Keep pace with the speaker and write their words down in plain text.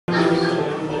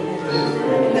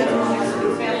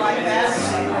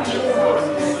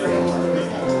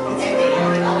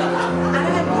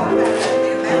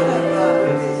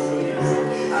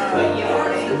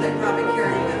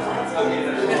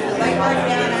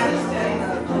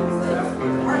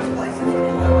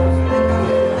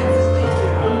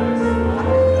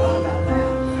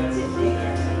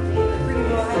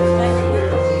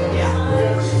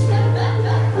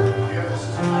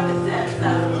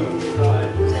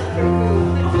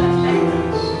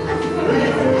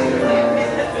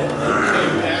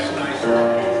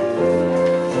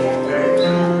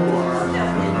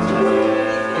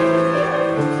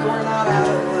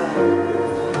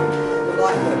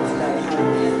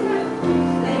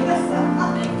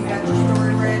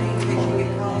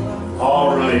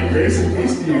Grace and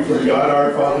peace to you from God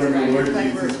our Father and the Lord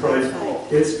Jesus Christ.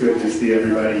 It's good to see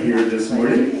everybody here this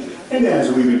morning. And as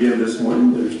we begin this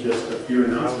morning, there's just a few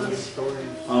announcements. The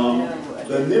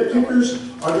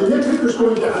nitpickers, are the nitpickers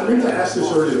going to, I meant to ask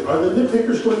this earlier, are the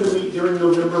nitpickers going to meet during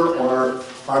November, or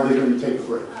are they going to take a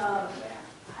break? I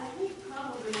think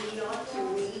probably we ought to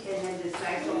meet and then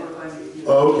decide what we're going to do.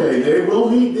 Okay, they will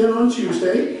meet then on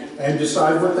Tuesday and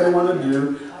decide what they want to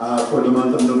do for the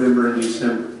month of November and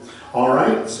December. All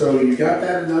right, so you got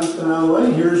that announcement out of the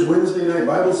way. Here's Wednesday night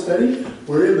Bible study.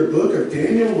 We're in the book of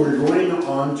Daniel. We're going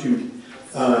on to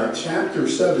chapter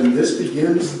 7. This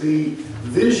begins the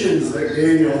visions that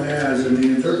Daniel has and the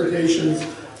interpretations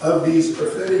of these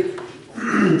prophetic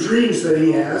dreams that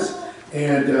he has.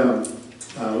 And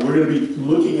we're going to be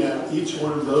looking at each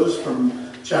one of those from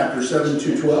chapter 7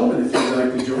 to 12. And if you'd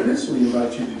like to join us, we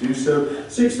invite you to do so.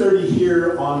 6:30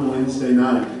 here on Wednesday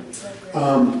night.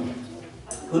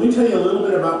 Let me tell you a little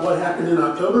bit about what happened in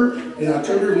October. In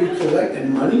October, we collected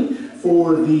money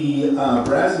for the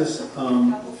Brazos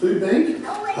Food Bank.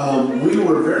 We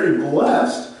were very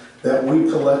blessed that we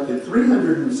collected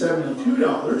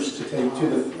 $372 to take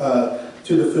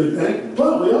to the food bank.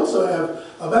 But we also have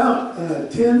about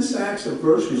 10 sacks of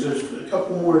groceries. There's a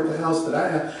couple more at the house that I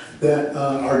have that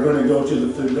are going to go to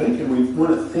the food bank, and we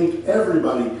want to thank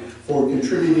everybody for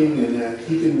contributing and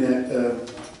keeping that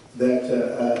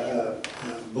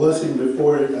blessing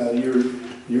before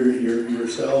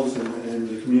yourselves and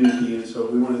the community, and so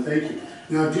we want to thank you.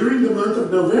 Now, during the month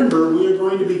of November, we are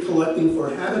going to be collecting for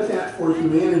Habitat for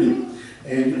Humanity.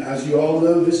 And as you all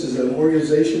know, this is an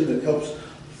organization that helps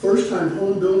first-time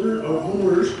home builder or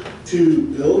homeowners to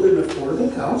build an affordable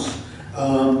house.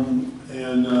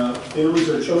 Families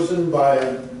are chosen by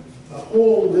a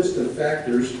whole list of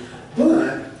factors,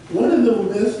 but one of the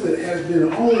myths that has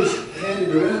been always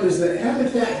handed around is that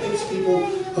Habitat gives people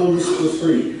homes for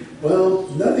free. Well,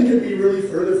 nothing could be really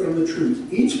further from the truth.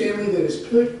 Each family that is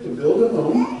picked to build a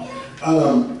home,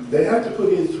 they have to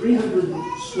put in 300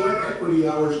 sweat equity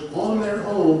hours on their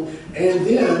home, and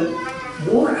then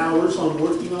more hours on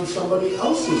working on somebody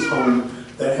else's home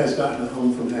that has gotten a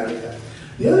home from Habitat.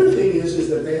 The other thing is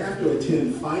that they have to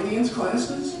attend finance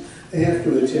classes. They have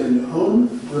to attend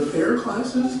home repair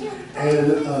classes,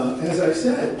 and as I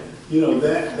said, you know,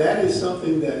 that is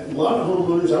something that a lot of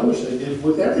homeowners, I wish they did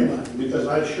with everybody, because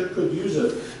I sure could use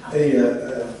a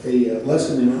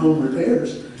lesson in home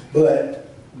repairs. But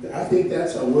I think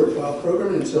that's a worthwhile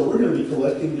program, and so we're going to be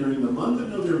collecting during the month of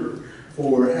November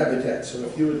for Habitat. So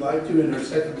if you would like to, in our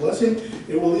second blessing,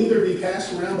 it will either be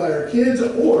passed around by our kids,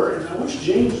 or, and I wish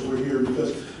James were here,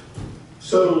 because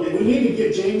so we need to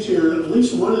get James here at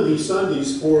least one of these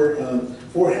Sundays for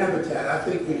Habitat. I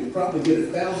think we could probably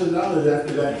get $1,000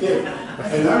 after that kid.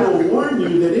 And I will warn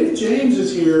you that if James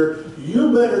is here,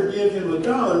 you better give him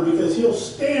 $1 because he'll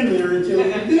stand there until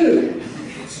you do.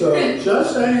 So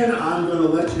just saying, I'm going to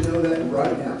let you know that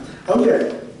right now.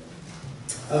 Okay.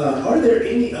 Are there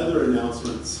any other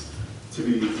announcements to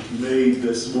be made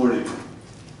this morning?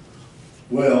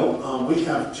 Well, we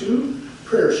have 2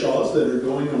 prayer shawls that are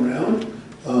going around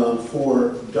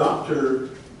for Dr.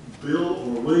 Bill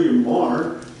or William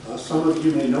Marr. Some of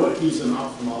you may know it. He's an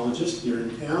ophthalmologist here in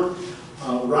town.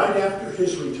 Right after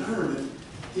his retirement,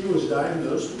 he was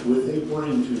diagnosed with a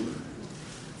brain tumor.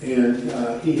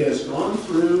 And he has gone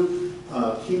through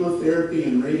chemotherapy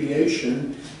and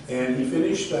radiation, and he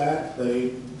finished that.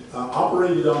 They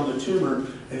operated on the tumor,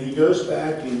 and he goes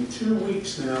back in 2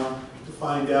 weeks now to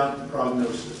find out the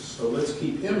prognosis. So let's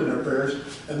keep him in our prayers.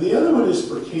 And the other one is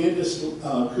for Candace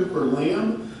Cooper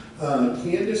Lamb.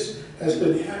 Candace has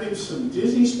been having some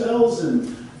dizzy spells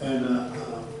and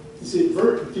is it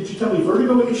did you tell me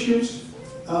vertigo issues?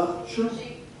 Sure.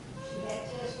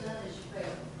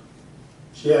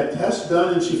 She had tests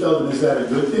done and she felt, and is that a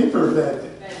good thing or a bad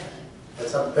thing?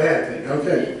 That's a bad thing.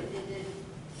 Okay.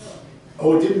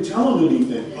 Oh, it didn't tell him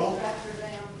anything. Oh.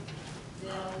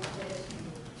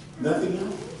 Nothing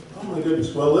else? Oh my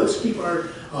goodness. Well, let's keep our,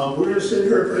 we're going to send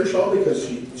her a prayer shawl because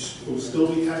she will still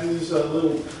be having these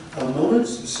little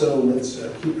moments. So let's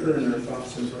keep her in our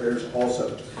thoughts and prayers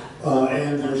also.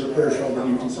 And there's a prayer shawl that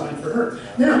you can sign for her.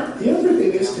 Now, the other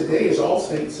thing is today is All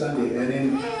Saints Sunday.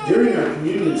 And during our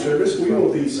communion service, we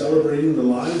will be celebrating the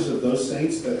lives of those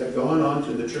saints that have gone on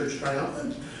to the church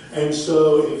triumphant. And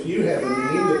so if you have a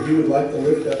name that you would like to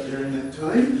lift up during that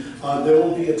time, there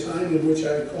will be a time in which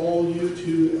I call you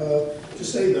to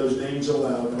say those names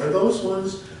aloud. Are those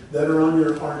ones that are on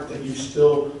your heart that you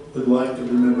still would like to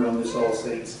remember on this All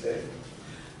Saints Day?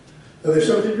 Now, there's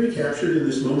something recaptured in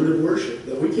this moment of worship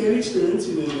that we can't experience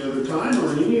in any other time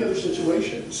or in any other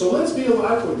situation. So let's be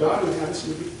alive what God would have us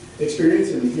experience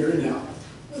in the here and now.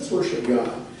 Let's worship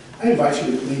God. I invite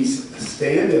you to please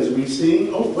stand as we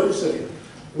sing. Oh, wait a second.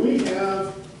 We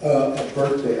have a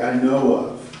birthday I know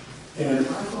of, and I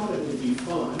thought it would be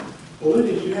fun.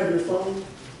 Belinda, do you have your phone?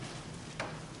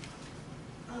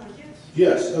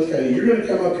 Yes, okay. You're going to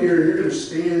come up here and you're going to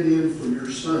stand in for your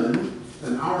son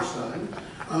and our son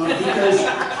because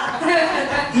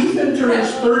Ethan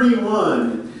turns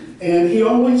 31, and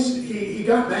he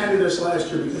got mad at us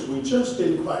last year because we just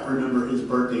didn't quite remember his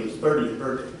birthday, his 30th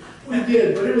birthday. We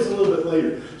did, but it was a little bit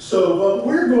later. So what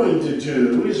we're going to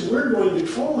do is we're going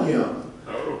to call him.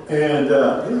 Oh. And,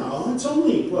 it's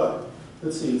only, what?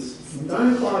 Let's see, it's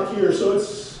 9 o'clock here, so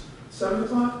it's 7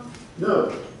 o'clock?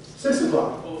 No, 6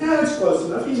 o'clock. Yeah, that's close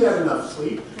enough. He's had enough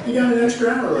sleep. He got an extra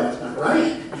hour last night,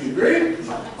 right? You agree?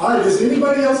 All right, does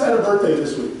anybody else have a birthday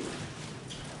this week?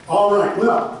 All right,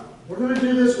 well, we're going to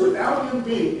do this without him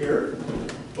being here,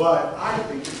 but I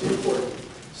think it's important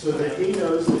so that he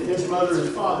knows that his mother and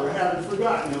father haven't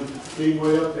forgotten him being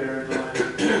way up there in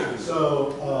line.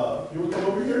 So, you want to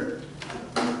come over here?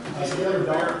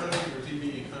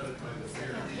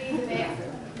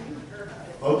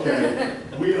 Okay,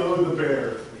 we owe the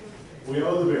bear. We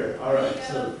owe the bear. All right,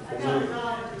 so.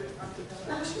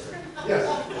 Yes.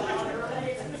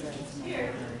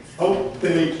 Oh,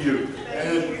 thank you.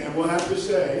 And we'll have to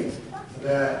say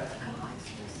that,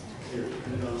 here,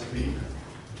 put it on speed.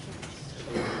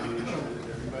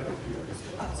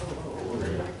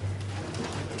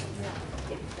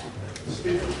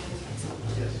 Speed.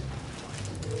 Yes.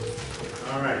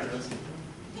 All right.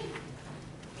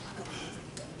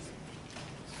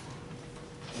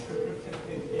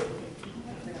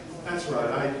 That's right.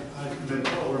 I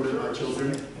mentor my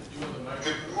children.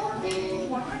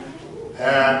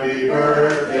 Happy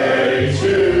birthday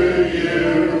to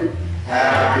you.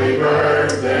 Happy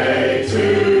birthday to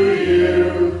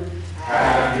you.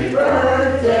 Happy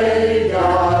birthday,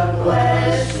 God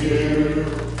bless you.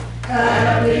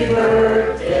 Happy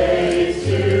birthday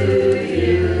to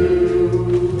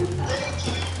you.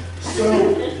 So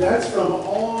that's from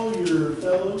all your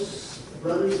fellow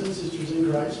brothers and sisters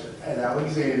in Christ at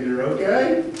Alexander,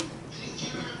 okay?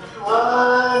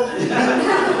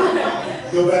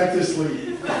 Go back to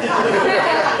sleep.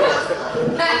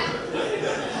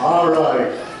 All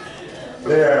right.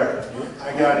 There.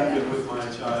 I got even with my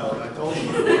child. I told you.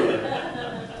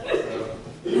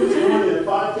 He was born at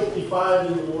 5:55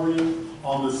 in the morning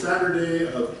on the Saturday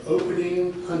of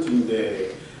opening hunting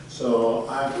day. So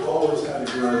I've always had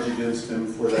a grudge against him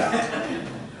for that.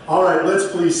 All right, let's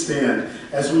please stand.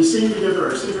 As we sing together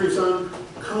our sacred song,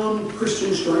 Come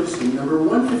Christians Join Us, sing number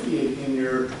 158 in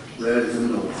your red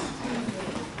hymnals.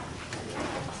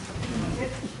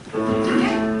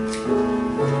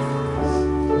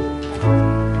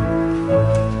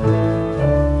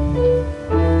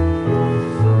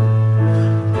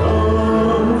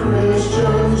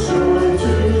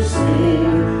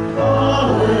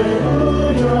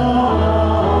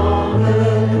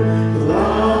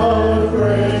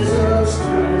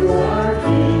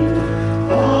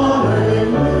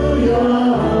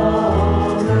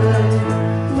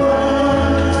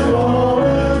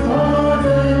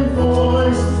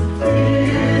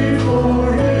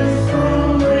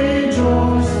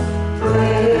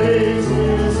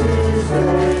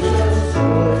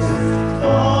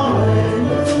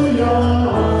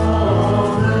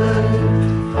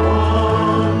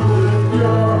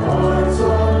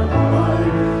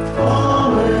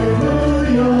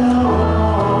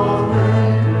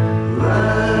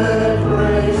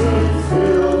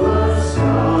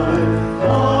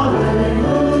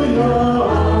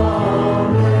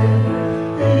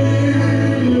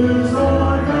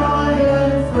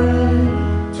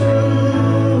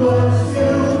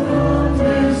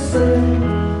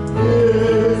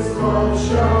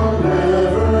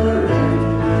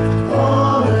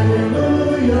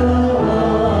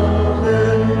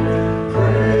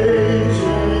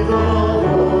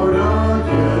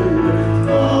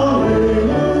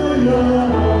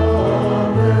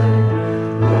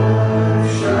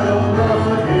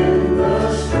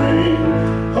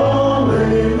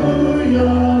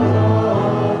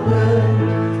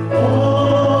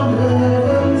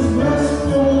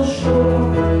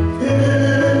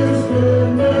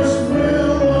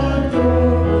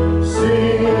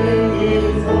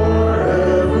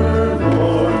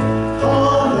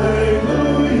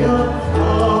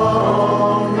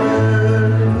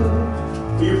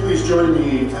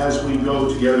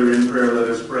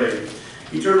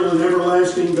 Eternal and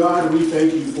everlasting God, we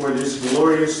thank you for this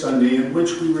glorious Sunday in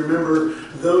which we remember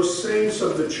those saints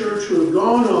of the church who have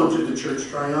gone on to the church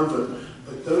triumphant,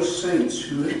 but those saints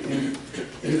who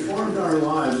informed our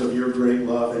lives of your great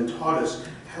love and taught us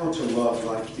how to love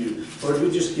like you. Lord, we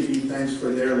just give you thanks for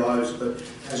their lives, but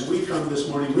as we come this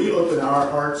morning, we open our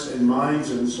hearts and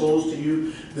minds and souls to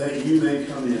you, that you may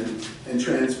come in and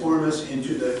transform us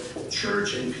into the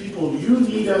church and people you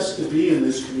need us to be in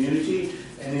this community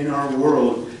and in our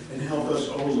world, and help us,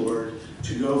 oh Lord,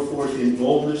 to go forth in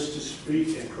boldness to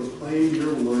speak and proclaim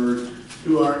your word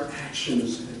through our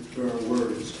actions and through our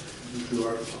words and through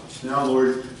our thoughts. Now,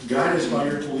 Lord, guide us by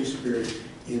your Holy Spirit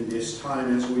in this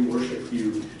time as we worship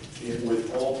you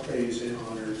with all praise and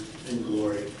honor and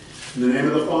glory. In the name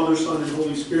of the Father, Son, and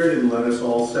Holy Spirit, and let us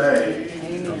all say,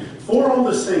 Amen. For all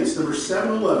the saints, number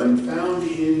 711, found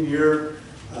in your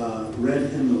red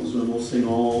hymnals, and we'll sing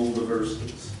all the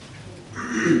verses.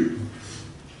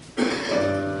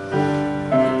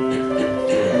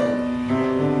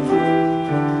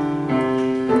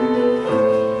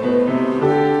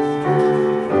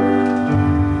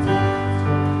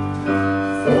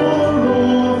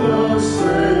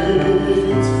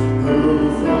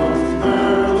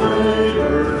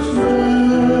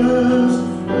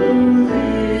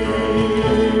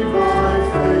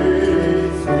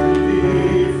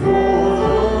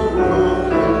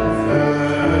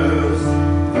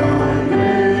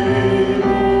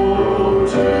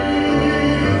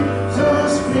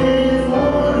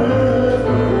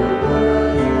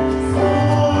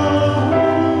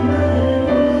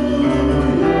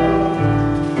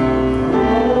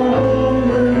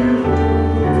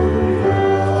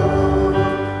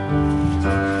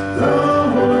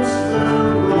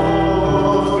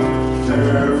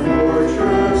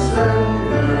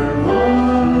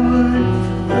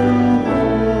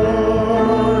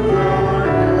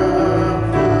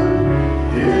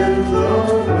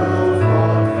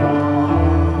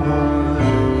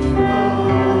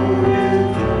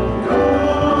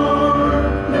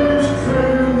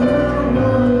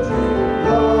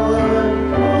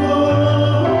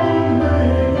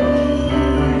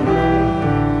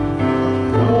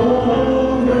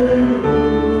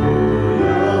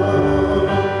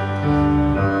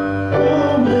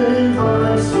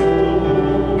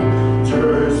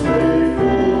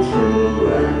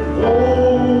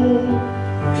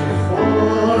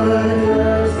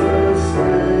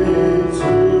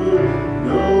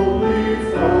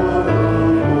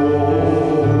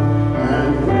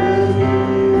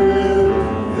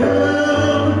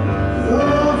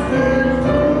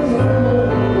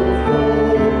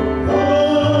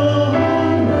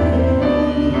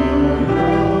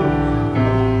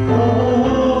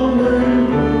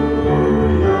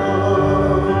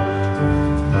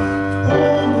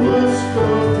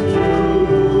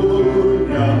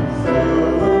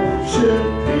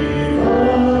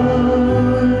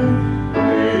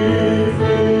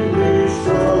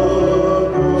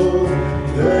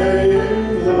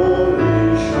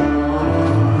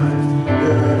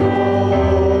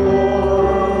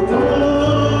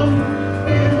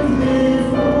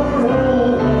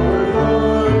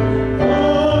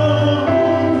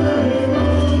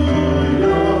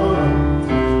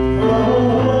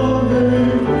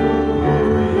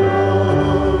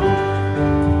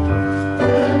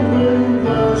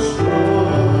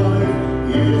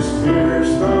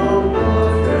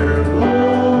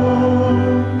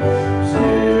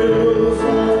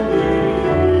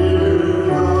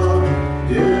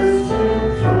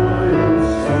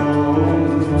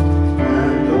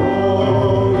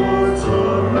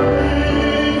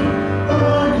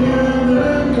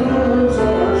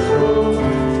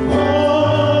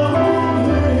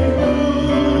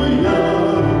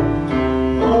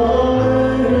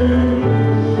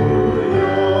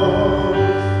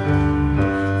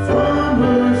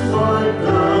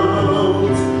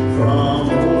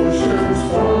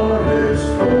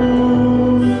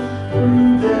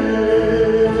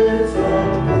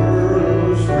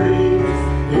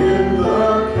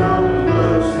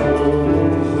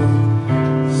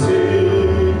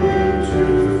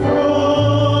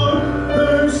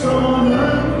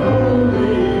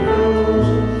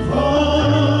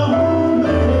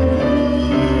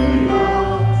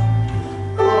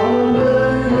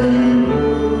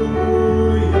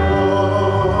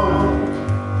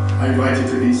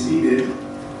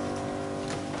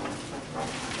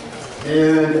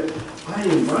 And I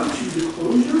invite you to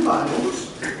close your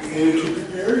Bibles and to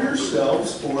prepare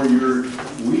yourselves for your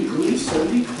weekly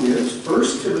Sunday quiz,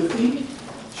 1 Timothy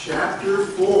chapter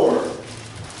 4.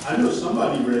 I know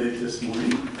somebody read it this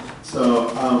morning, so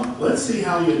let's see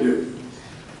how you do.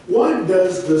 What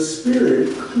does the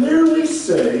Spirit clearly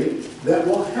say that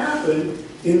will happen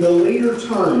in the later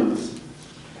times?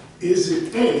 Is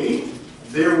it A,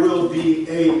 there will be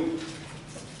a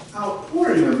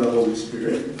outpouring of the Holy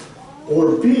Spirit,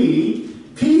 or B,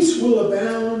 people will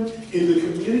abound in the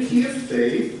community of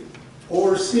faith.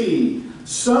 Or C,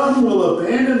 some will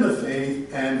abandon the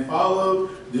faith and follow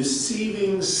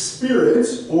deceiving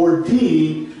spirits. Or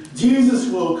D, Jesus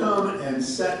will come and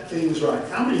set things right.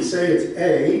 How many say it's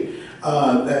A,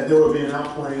 that there will be an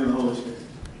outpouring of the Holy Spirit?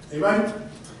 Anybody?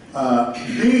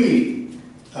 B,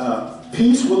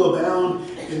 peace will abound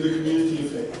in the community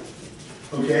of faith.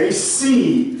 Okay.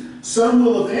 C, some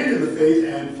will abandon the faith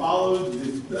and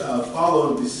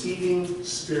follow deceiving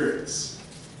spirits.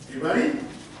 Anybody?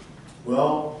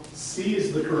 Well, C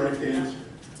is the correct answer.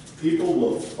 People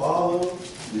will abandon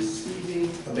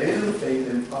the faith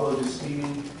and follow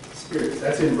deceiving spirits.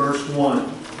 That's in verse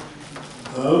 1.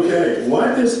 Okay,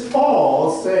 what does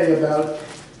Paul say about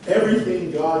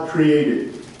everything God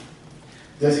created?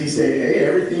 Does he say, A,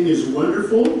 everything is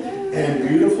wonderful and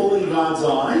beautiful in God's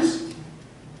eyes?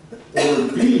 Or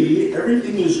B,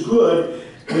 everything is good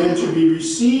and to be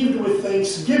received with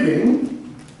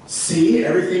thanksgiving? C,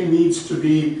 everything needs to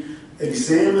be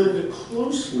examined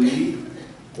closely?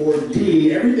 Or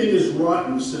D, everything is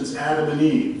rotten since Adam and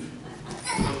Eve?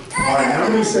 All right, how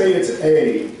many say it's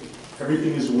A,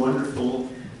 everything is wonderful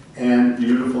and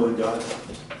beautiful in God's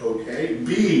eyes? Okay.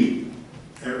 B,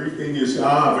 everything is,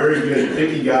 very good.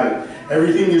 Vicky got it.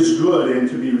 Everything is good and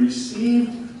to be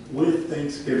received with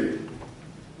thanksgiving.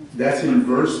 That's in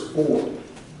verse 4.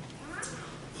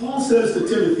 Paul says to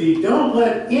Timothy, don't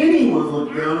let anyone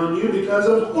look down on you because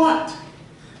of what?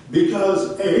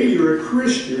 Because A, you're a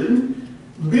Christian.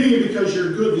 B, because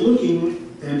you're good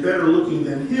looking and better looking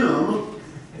than him.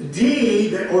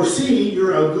 D, or C,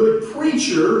 you're a good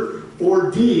preacher. Or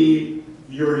D,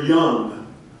 you're young.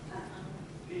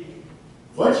 D.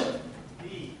 What?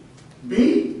 D.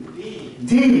 B? D.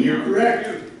 D, you're correct.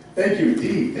 Thank you,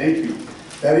 D, thank you.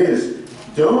 That is,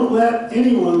 don't let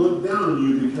anyone look down on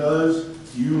you because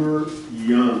you're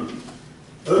young.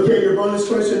 Okay, your bonus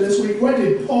question this week. What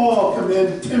did Paul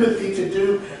commend Timothy to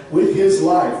do with his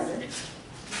life?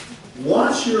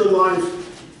 Watch your life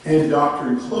and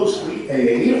doctrine closely,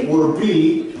 A. Or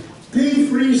B, be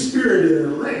free-spirited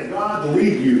and let God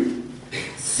lead you.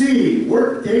 C,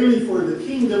 work daily for the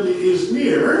kingdom is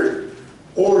near.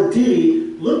 Or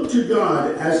D, look to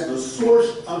God as the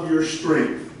source of your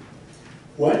strength.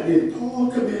 What did Paul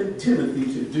commend Timothy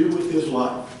to do with his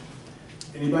life?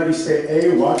 Anybody say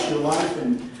A, watch your life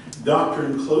and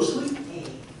doctrine closely?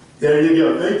 There you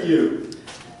go. Thank you.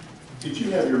 Did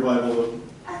you have your Bible open?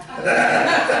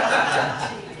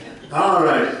 All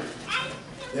right.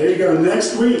 There you go.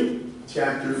 Next week,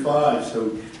 chapter 5.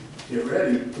 So get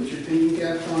ready. Put your thinking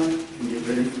caps on and get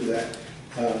ready for that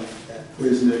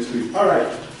quiz next week. All right.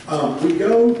 We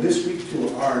go this week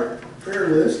to our prayer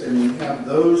list, and we have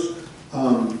those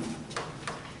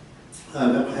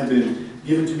that have been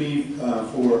given to me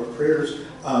for prayers.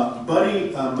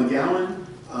 Buddy McGowan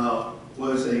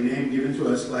was a name given to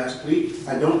us last week.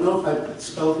 I don't know if I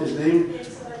spelled his name.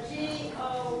 It's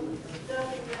G-O-W-N.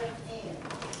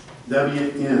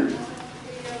 W-N.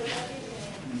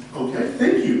 Okay,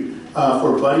 thank you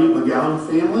for Buddy McGowan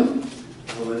family.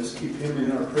 Let's keep him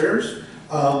in our prayers.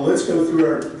 Let's go through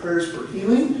our prayers for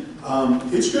healing.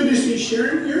 It's good to see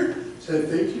Sharon here. So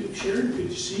thank you, Sharon. Good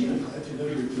to see you. I'm glad to know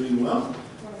you're doing well.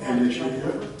 And that you're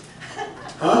here.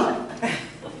 Huh?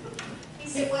 He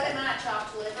said, what am I,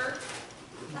 chopped liver?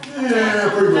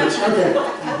 Yeah, pretty much. Okay.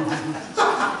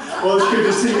 Well, it's good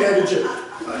to see you, haven't you?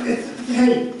 Hey,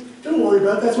 don't worry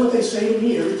about it. That's what they say to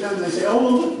me every time they say, oh,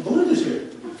 well, look, Belinda's here.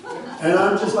 And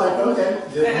I'm just like, okay,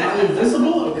 am I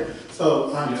invisible? Okay.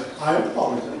 So I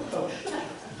apologize.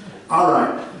 All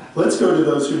right. Let's go to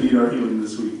those who need our healing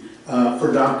this week.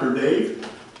 For Dr. Dave.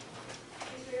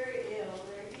 He's very ill.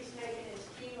 He's taking his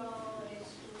chemo and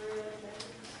it's really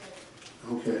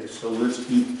making him sick. Okay, so let's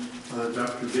keep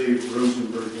Dr. Dave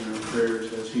Rosenberg in our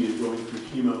prayers as he is going through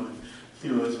chemo.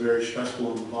 Chemo is very stressful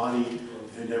on the body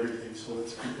and everything, so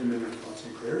let's keep him in our thoughts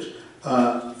and prayers.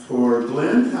 For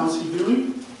Glenn, how's he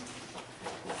doing?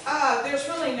 There's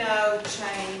really no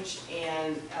change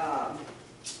in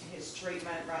his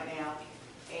treatment right now,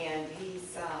 and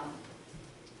he's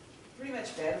pretty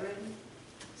much bedridden,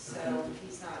 so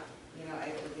he's not,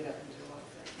 able to get up and do a lot of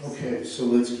things. Okay, so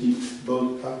let's keep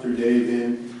both Dr. Dave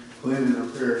and Glenn in our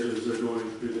prayers as they're going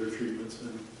through their treatments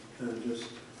and just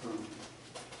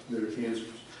their cancers.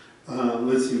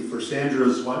 Let's see, for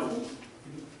Sandra's wife.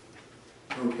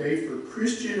 Okay, for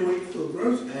Christian Wakefield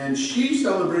Rose, and she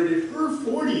celebrated her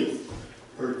 40th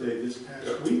birthday this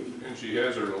past week. And she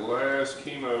has her last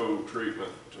chemo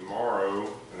treatment tomorrow,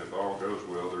 and if all goes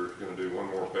well, they're going to do one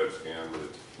more PET scan, but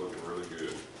it's looking really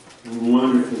good.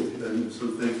 Wonderful. I'm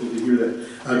so thankful to hear hear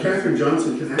that. Catherine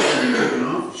Johnson can actually be taken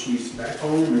off. She's back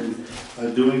home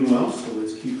and doing well, so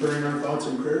let's keep her in our thoughts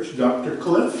and prayers. Dr.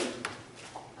 Cliff?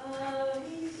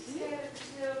 He's had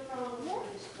still problems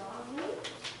with his stomach,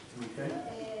 Okay.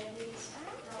 and he's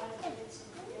trying to get some.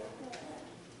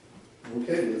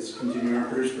 Okay, let's continue our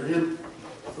prayers for him.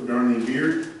 For Darlene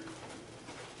Beard.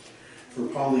 For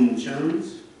Pauline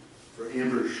Jones. For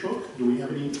Amber Shook. Do we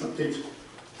have any updates?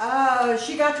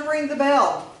 She got to ring the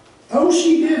bell. Oh,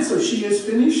 she did. So she is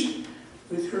finished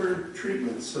with her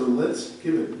treatment. So let's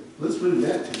move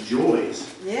that to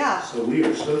Joy's. Yeah, So we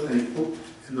are so thankful.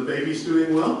 And the baby's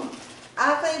doing well?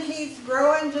 I think he's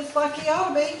growing just like he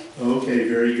ought to be. Okay,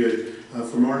 very good.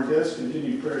 For Mark Dess,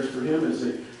 continued prayers for him as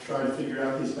they try to figure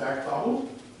out his back problem.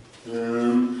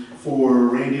 For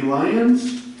Randy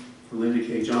Lyons, for Linda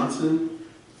K. Johnson,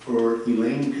 for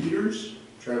Elaine Peters,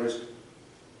 Travis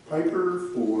Piper,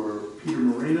 for Peter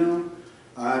Moreno.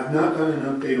 I've not got an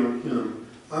update on him.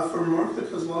 For Martha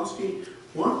Kozlowski,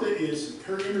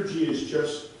 her energy is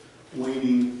just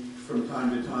waning from time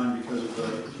to time because of the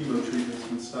chemo treatments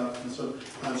and stuff. And so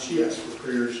she asked for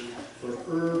prayers for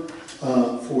her,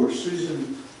 for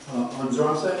Susan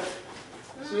Andrasek.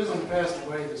 Susan passed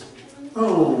away this week.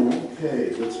 Oh,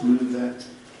 okay, let's move that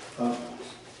up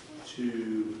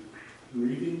to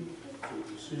grieving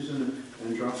for Susan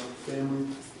Andrasek family.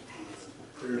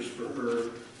 Prayers for her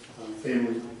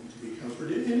family to be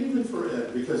comforted, and even for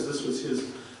Ed, because this was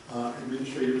his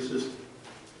administrative assistant.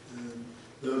 And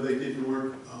though they didn't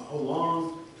work a whole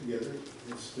long together,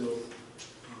 it's still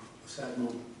a sad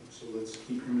moment. So let's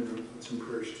keep him in some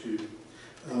prayers too.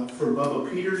 For Bubba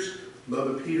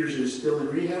Peters is still in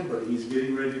rehab, but he's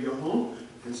getting ready to go home,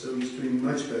 and so he's doing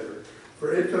much better.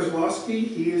 For Ed Kozlowski,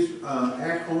 he is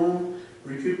at home,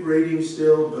 recuperating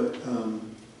still, but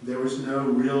there was no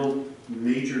real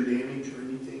major damage or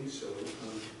anything, so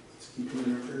let's keep him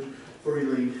in our prayers. For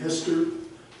Elaine Hester,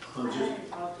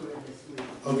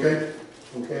 okay,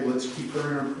 let's keep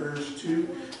her in our prayers too.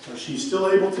 She's still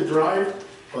able to drive,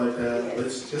 but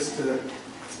let's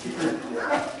keep her in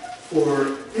prayer.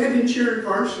 For Ed and Sharon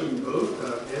Carson, both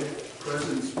Ed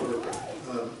presents for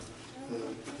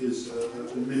his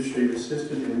administrative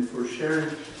assistant, and for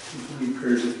Sharon, continued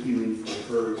prayers of healing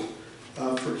for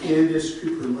her. For Candace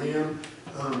Cooper Lamb,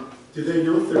 do they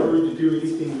know if they're going to do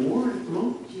anything more at the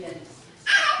moment? Yes.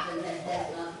 But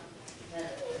that's not,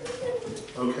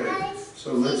 Okay,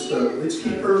 so let's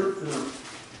keep her.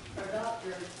 our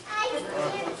doctor,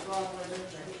 what's wrong with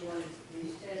it, that he wanted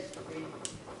these tests to be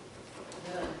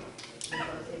done.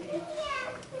 Because if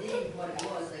he did what it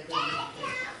was, they couldn't do it.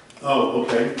 Oh,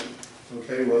 okay.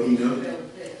 Okay, well, he knows.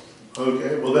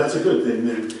 Okay, well, that's a good thing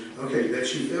then. Okay, that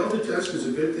she failed the test is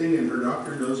a good thing, and her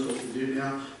doctor knows what to do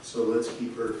now, so let's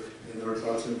keep her in our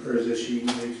thoughts and prayers as she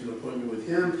makes an appointment with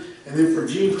him. And then for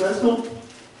Jean Presnell?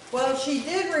 Well, she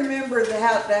did remember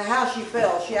how she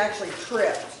fell. She actually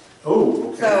tripped. Oh,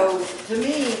 okay. So to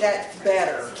me, that's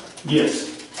better.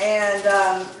 Yes. And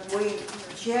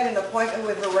she had an appointment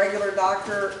with her regular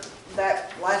doctor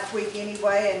that last week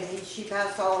anyway, and she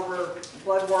passed all of her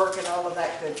blood work and all of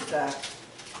that good stuff.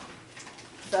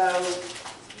 So,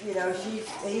 you know,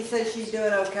 he says she's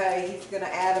doing okay. He's going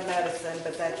to add a medicine,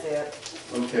 but that's it.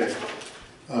 Okay.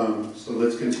 So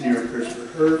let's continue our prayers for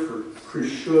her, for Chris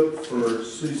Shook, for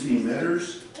Susie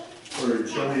Metters, for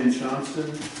Joanne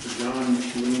Johnson, for John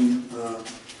Shalene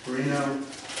Moreno.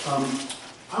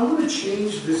 I want to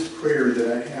change this prayer that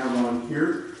I have on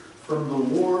here from the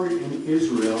war in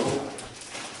Israel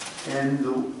and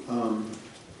the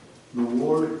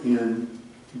war in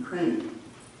Ukraine.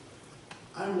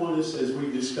 I want us, as we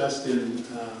discussed in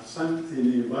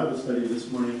Bible study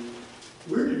this morning,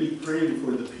 we're to be praying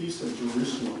for the peace of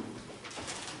Jerusalem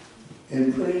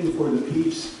and praying for the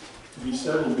peace to be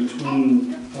settled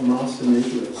between Hamas and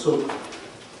Israel.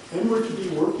 And we're to be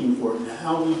working for it. Now,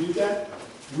 how we do that?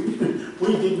 We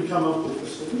didn't come up with a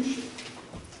solution.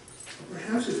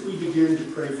 Perhaps if we begin to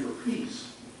pray for peace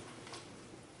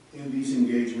in these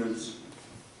engagements,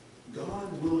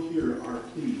 God will hear our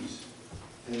pleas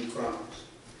and cries.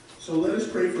 So let us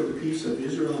pray for the peace of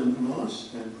Israel and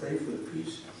Hamas, and pray for the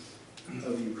peace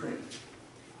of Ukraine.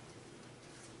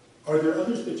 Are there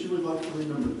others that you would like to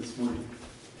remember this morning?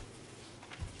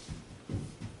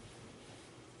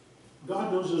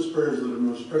 God knows those prayers that are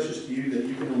most precious to you, that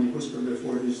you can only whisper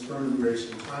before His throne of grace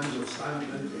in times of silent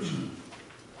meditation.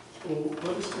 So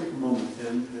let us take a moment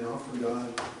then and offer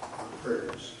God our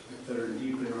prayers that are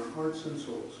deep in our hearts and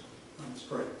souls. Let's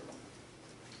pray.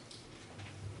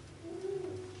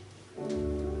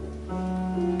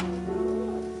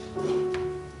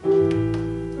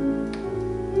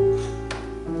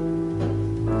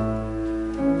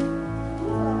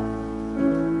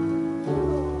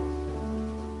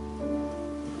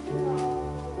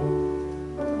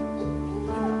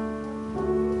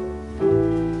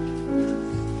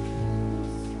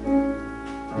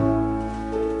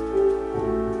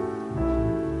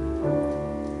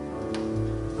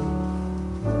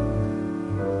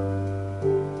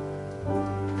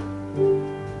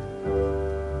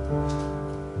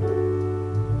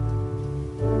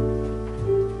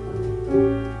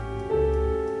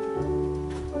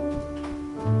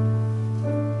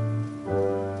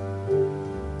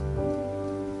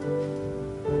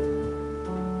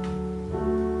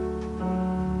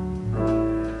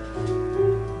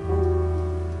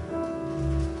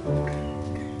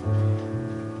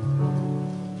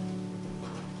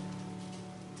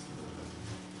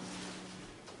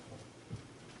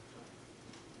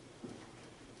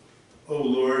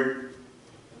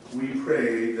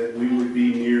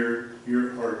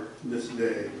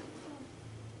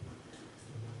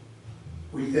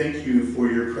 We thank you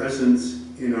for your presence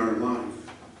in our life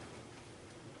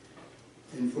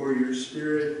and for your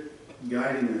Spirit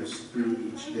guiding us through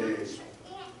each day,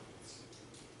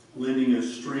 lending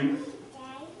us strength,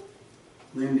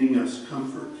 lending us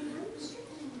comfort,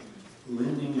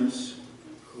 lending us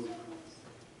hope.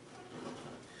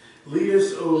 Lead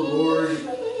us, O Lord,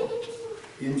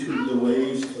 into the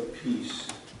ways of peace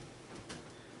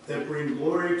that bring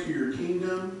glory to your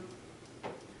kingdom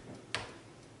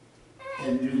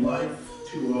and new life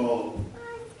to all.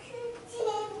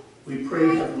 We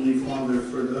pray, Heavenly Father,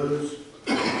 for those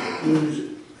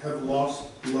who have lost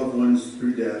loved ones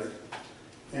through death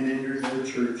and entered the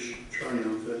church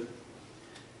triumphant.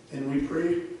 And we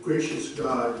pray, gracious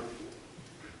God,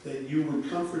 that you would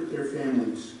comfort their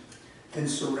families and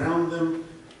surround them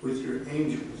with your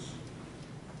angels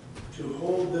to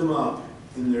hold them up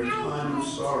in their time of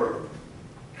sorrow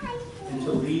and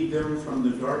to lead them from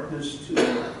the darkness to the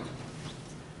light,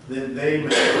 that they may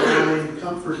find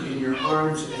comfort in your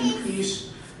arms and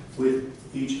peace with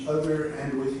each other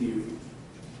and with you.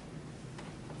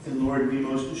 And Lord, we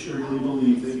most assuredly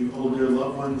believe that you hold their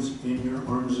loved ones in your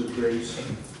arms of grace.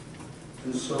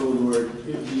 And so, Lord,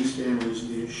 give these families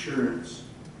the assurance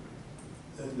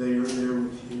that they are there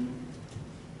with you.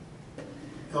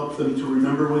 Help them to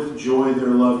remember with joy their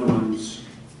loved ones.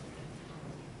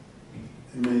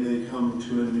 And may they come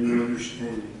to a new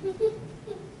understanding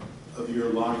of your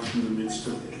life in the midst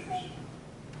of theirs.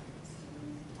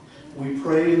 We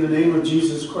pray in the name of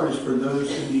Jesus Christ for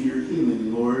those who need your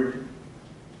healing, Lord.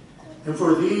 And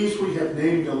for these we have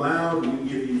named aloud, we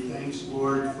give you thanks,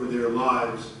 Lord, for their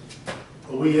lives.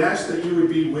 But we ask that you would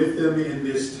be with them in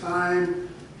this time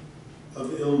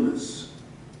of illness,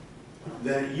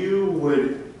 that you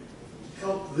would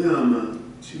help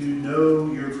them to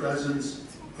know your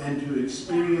presence and to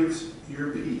experience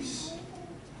your peace.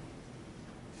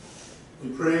 We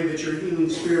pray that your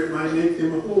healing Spirit might make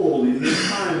them whole in this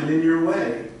time and in your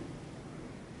way,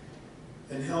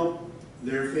 and help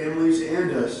their families and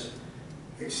us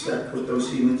accept what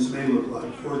those healings may look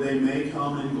like, for they may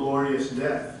come in glorious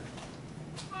death.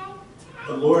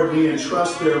 But Lord, we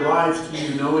entrust their lives to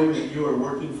you, knowing that you are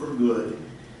working for good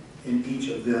in each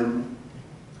of them.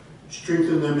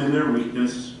 Strengthen them in their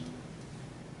weakness.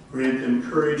 Grant them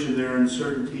courage in their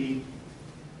uncertainty.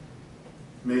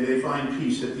 May they find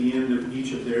peace at the end of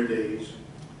each of their days.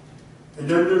 And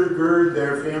undergird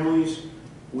their families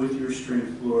with your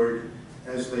strength, Lord,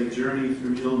 as they journey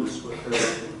through illness with their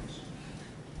loved ones.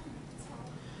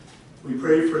 We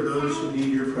pray for those who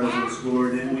need your presence,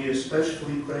 Lord, and we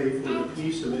especially pray for the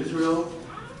peace of Israel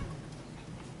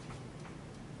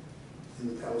and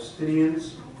the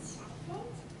Palestinians,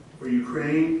 for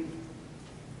Ukraine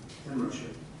and Russia.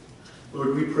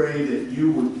 Lord, we pray that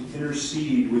you would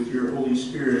intercede with your Holy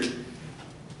Spirit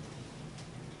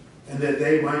and that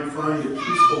they might find a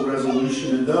peaceful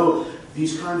resolution. And though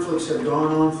these conflicts have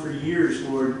gone on for years,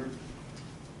 Lord,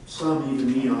 some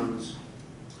even eons,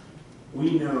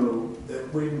 we know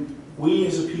that when we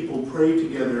as a people pray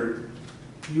together,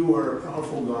 you are a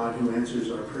powerful God who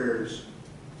answers our prayers.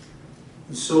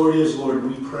 And so it is, Lord,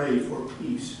 we pray for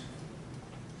peace.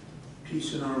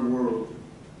 Peace in our world.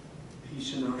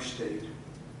 Peace in our state.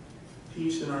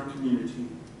 Peace in our community.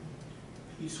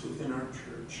 Peace within our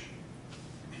church.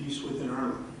 Peace within our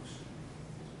lives.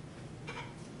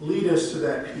 Lead us to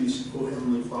that peace, O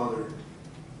Heavenly Father,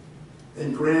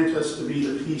 and grant us to be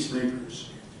the peacemakers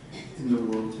in the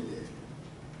world today.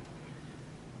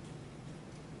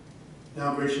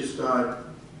 Now, gracious God,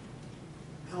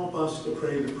 help us to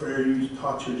pray the prayer you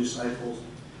taught your disciples,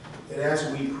 that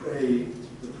as we pray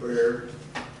the prayer,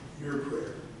 your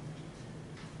prayer,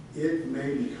 it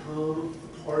may become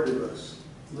a part of us,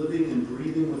 living and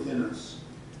breathing within us,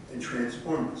 and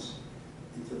transform us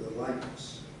into the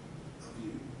likeness of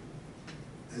you.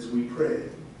 As we pray,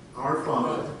 our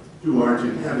Father, who art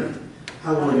in heaven,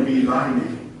 hallowed be thy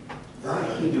name.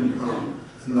 Thy kingdom come,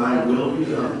 and thy will be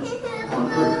done, on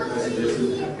earth as it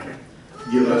is in heaven.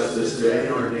 Give us this day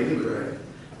our daily bread,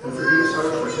 and forgive us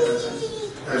our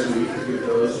trespasses, as we forgive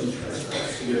those who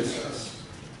trespass against us.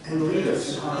 And lead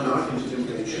us not into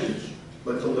temptation,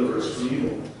 but deliver us from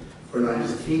evil. For thine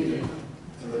is the kingdom,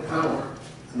 and the power,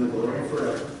 and the glory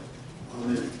forever.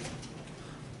 Amen.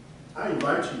 I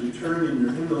invite you to turn in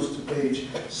your hymnals to page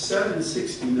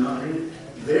 769.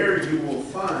 There you will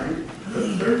find the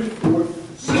 34th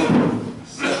Psalm,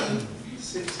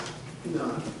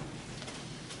 769.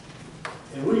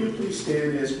 And will you please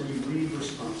stand as we read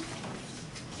response?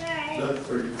 The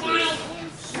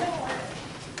 34th Psalm.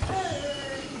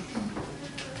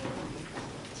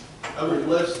 I will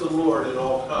bless the Lord at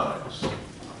all times.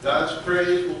 God's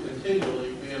praise will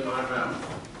continually be in my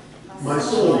mouth. My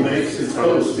soul makes its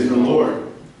boast in the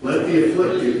Lord. Let the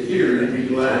afflicted hear and be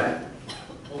glad.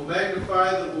 Oh,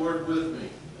 magnify the Lord with me,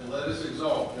 and let us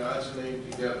exalt God's name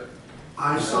together.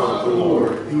 I sought the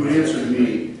Lord, who answered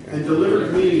me, and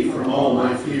delivered me from all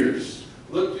my fears.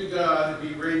 Look to God and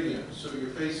be radiant, so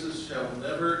your faces shall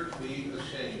never be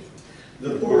ashamed.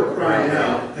 The poor cried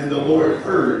out, and the Lord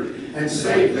heard, and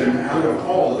saved them out of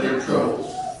all their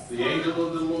troubles. The angel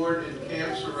of the Lord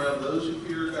encamps around those who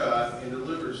fear God and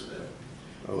delivers them.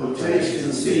 Oh, taste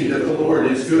and see that the Lord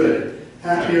is good.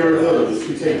 Happy are those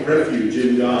who take refuge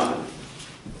in God.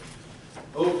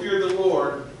 Oh, fear the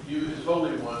Lord, you his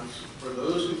holy ones, for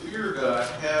those who fear God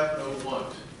have no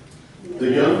want.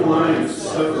 The young lions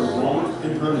suffer want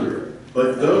and hunger,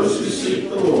 but those who seek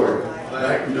the Lord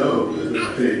lack no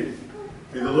good thing.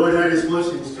 May the Lord add his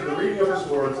blessings to the reading of his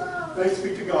words. Thanks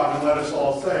be to God, and let us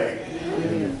all say,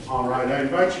 amen. All right, I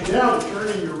invite you now to turn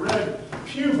in your red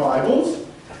pew Bibles,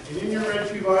 and in your red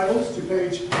pew Bibles to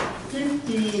page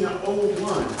 1501.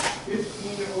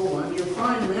 1501, you'll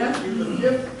find Matthew, the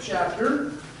 5th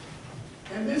chapter,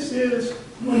 and this is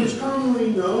what is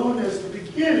commonly known as the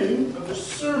beginning of the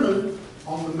Sermon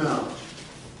on the Mount.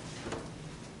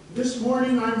 This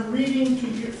morning I'm reading to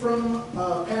you from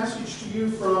a passage to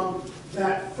you from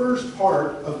that first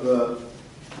part of the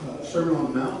Sermon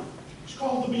on the Mount. It's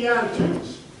called the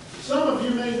Beatitudes. Some of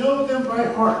you may know them by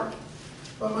heart,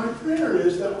 but my prayer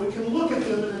is that we can look at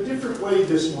them in a different way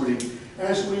this morning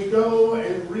as we go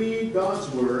and read God's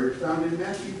Word found in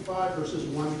Matthew 5, verses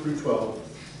 1 through 12.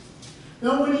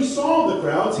 Now when he saw the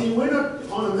crowds, he went up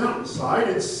on a mountainside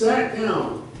and sat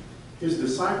down. His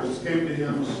disciples came to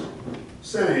him,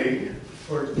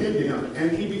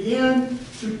 and he began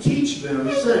to teach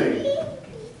them, saying,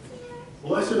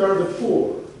 Blessed are the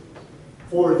poor,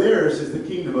 for theirs is the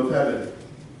kingdom of heaven.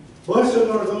 Blessed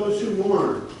are those who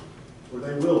mourn, for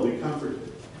they will be comforted.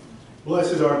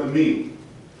 Blessed are the meek,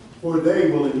 for they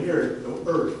will inherit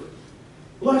the earth.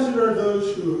 Blessed are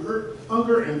those who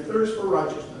hunger and thirst for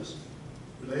righteousness,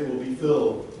 for they will be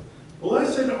filled.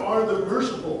 Blessed are the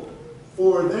merciful,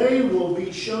 for they will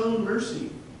be shown mercy.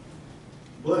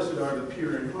 Blessed are the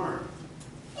pure in heart,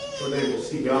 for they will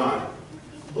see God.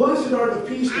 Blessed are the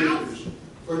peacemakers,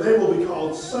 for they will be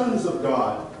called sons of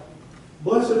God.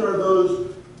 Blessed are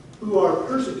those who are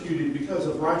persecuted because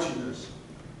of righteousness,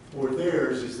 for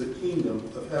theirs is the kingdom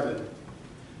of heaven.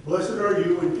 Blessed are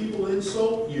you when people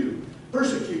insult you,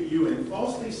 persecute you, and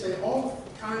falsely say all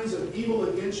kinds of evil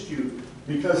against you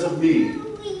because of me.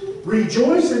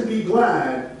 Rejoice and be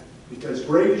glad, because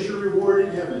great is your reward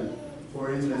in heaven.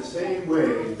 For in the same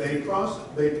way they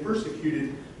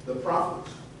persecuted the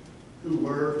prophets who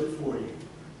were before you.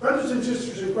 Brothers and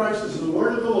sisters in Christ, this is the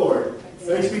word of the Lord.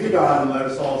 Thanks be to God, and let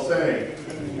us all say,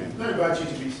 amen. I invite you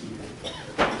to be seated.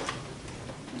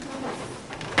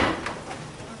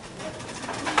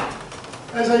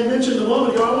 As I mentioned a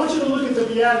moment ago, I want you to look at the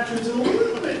Beatitudes in a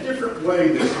little bit different way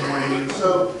this morning. And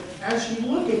so, as you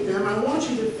look at them, I want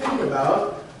you to think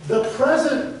about the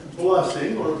present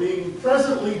blessing, or being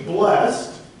presently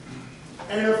blessed,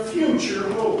 and a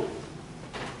future hope.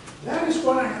 That is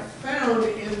what I have found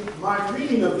in my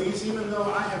reading of these, even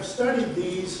though I have studied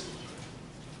these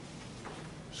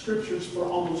scriptures for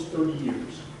almost 30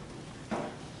 years.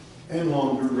 And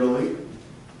longer, really.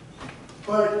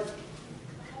 But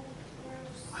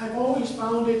I've always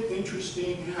found it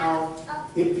interesting how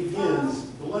it begins,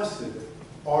 blessed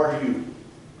are you.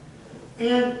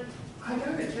 And I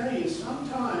got to tell you,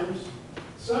 sometimes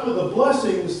some of the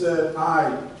blessings that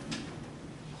I'll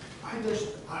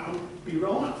be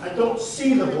real honest, I don't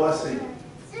see the blessing.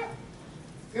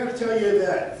 I got to tell you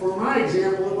that, for my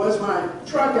example, it was my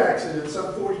truck accident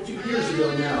some 42 years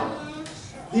ago now.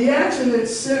 The accident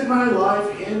sent my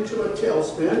life into a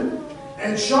tailspin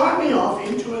and shot me off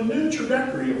into a new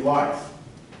trajectory of life.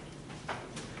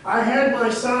 I had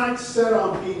my sights set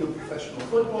on being a professional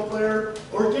football player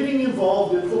or getting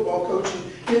involved in football coaching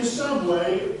in some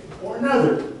way or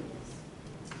another.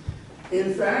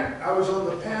 In fact, I was on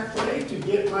the pathway to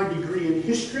get my degree in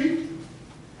history.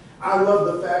 I love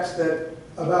the facts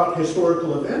about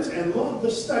historical events and love the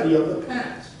study of the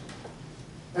past.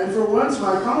 And for once,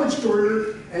 my college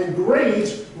career and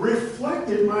grades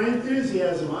reflected my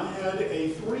enthusiasm. I had a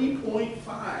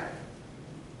 3.5.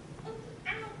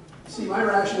 See, my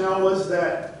rationale was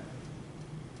that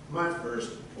my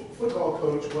first football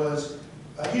coach was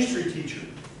a history teacher.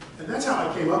 And that's how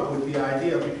I came up with the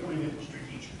idea of becoming a history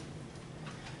teacher.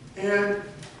 And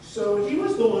so he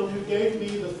was the one who gave me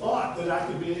the thought that I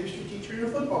could be a history teacher and a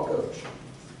football coach.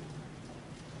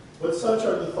 But such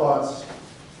are the thoughts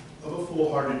of a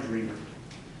foolhardy dreamer.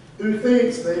 who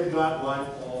thinks they've got life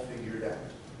all figured out.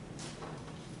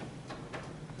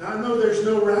 Now, I know there's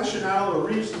no rationale or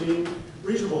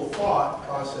reasonable thought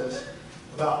process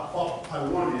about what I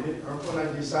wanted or what I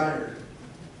desired.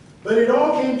 But it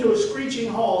all came to a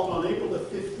screeching halt on April the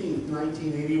 15th,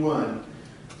 1981,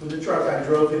 when the truck I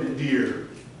drove hit a deer.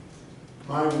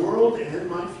 My world and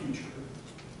my future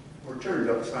were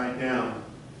turned upside down.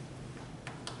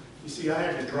 You see, I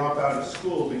had to drop out of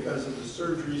school because of the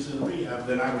surgeries and rehab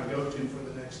that I would go to for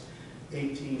the next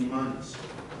 18 months.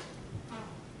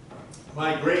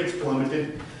 My grades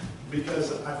plummeted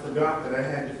because I forgot that I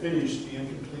had to finish the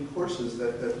incomplete courses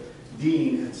that the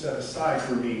dean had set aside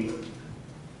for me.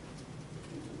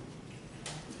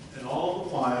 And all the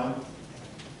while,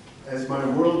 as my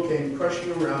world came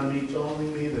crushing around me,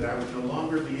 telling me that I would no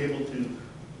longer be able to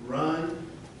run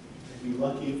and be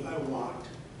lucky if I walked,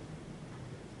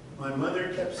 my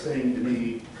mother kept saying to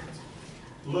me,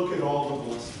 look at all the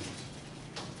blessings.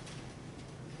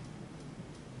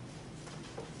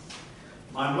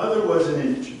 My mother was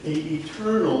an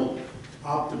eternal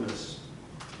optimist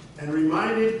and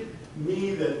reminded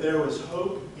me that there was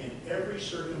hope in every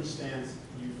circumstance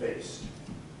you faced.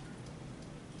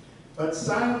 But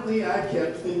silently I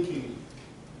kept thinking,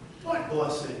 what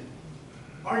blessing?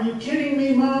 Are you kidding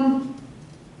me, Mom?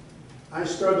 I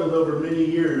struggled over many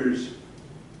years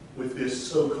with this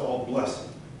so-called blessing.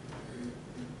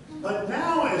 But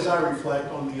now, as I reflect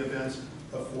on the events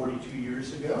of 42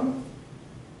 years ago,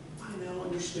 I now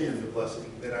understand the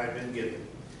blessing that I've been given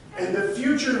and the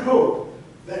future hope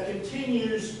that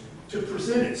continues to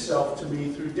present itself to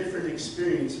me through different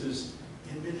experiences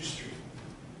in ministry.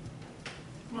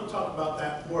 I'm going to talk about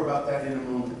that, more about that in a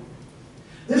moment.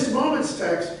 This moment's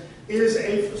text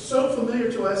is so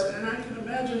familiar to us, and I can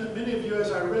imagine that many of you,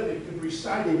 as I read it, could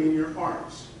recite it in your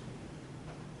hearts.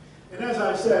 And as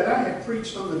I said, I have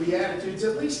preached on the Beatitudes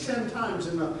at least 10 times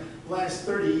in the last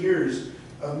 30 years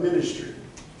of ministry.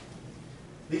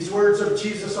 These words of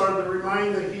Jesus are the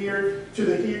reminder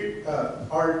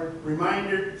are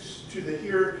reminders to the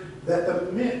hearer that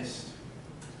the midst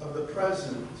of the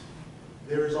present,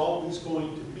 there is always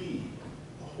going to be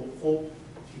a hopeful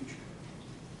future.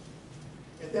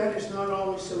 Yet that is not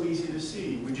always so easy to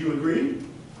see. Would you agree?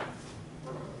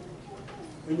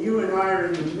 When you and I are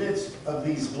in the midst of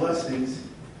these blessings,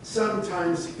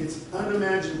 sometimes it's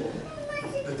unimaginable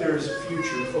that there is a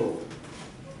future hope.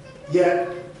 Yet,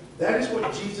 that is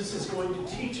what Jesus is going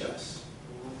to teach us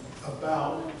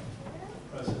about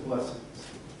present blessings.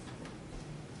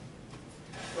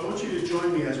 I want you to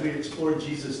join me as we explore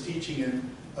Jesus' teaching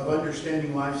of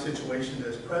understanding life situations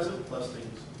as present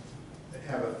blessings that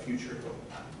have a future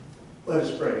hope. Let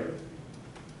us pray.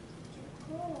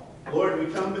 Lord,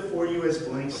 we come before you as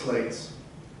blank slates,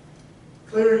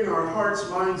 clearing our hearts,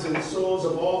 minds, and souls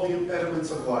of all the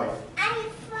impediments of life.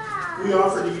 We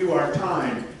offer to you our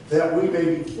time that we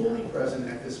may be fully present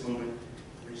at this moment,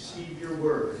 receive your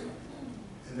word,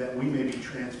 and that we may be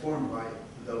transformed by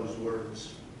those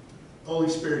words. Holy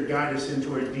Spirit, guide us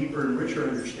into a deeper and richer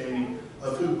understanding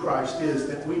of who Christ is,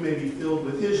 that we may be filled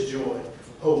with his joy,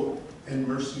 hope, and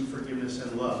mercy, forgiveness,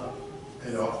 and love,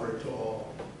 and offer it to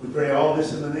all. We pray all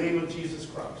this in the name of Jesus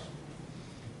Christ.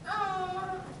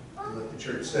 And let the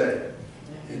church say,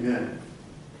 amen.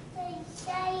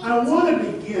 I want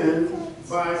to begin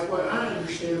by what I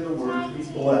understand the word to be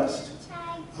blessed.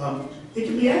 It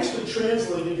can be actually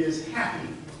translated as happy.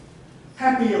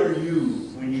 Happy are you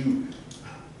when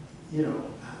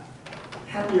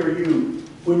happy are you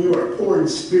when you are poor in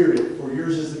spirit, for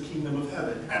yours is the kingdom of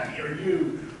heaven. Happy are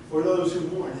you for those who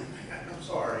mourn. I'm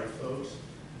sorry, folks.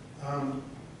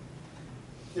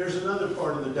 There's another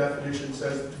part of the definition that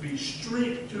says to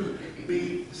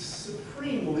be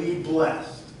supremely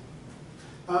blessed.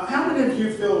 How many of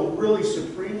you feel really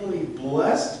supremely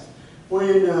blessed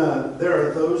when there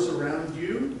are those around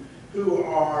you who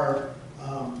are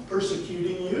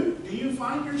persecuting you? Do you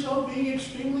find yourself being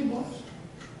extremely blessed?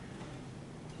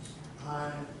 I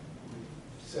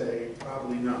would say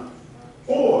probably not.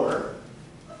 Or,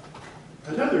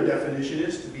 another definition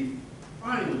is to be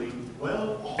finally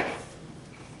well off.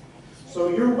 So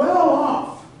you're well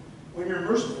off when you're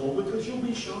merciful because you'll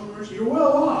be shown mercy. You're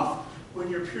well off when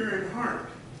you're pure in heart,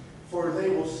 for they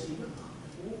will see God.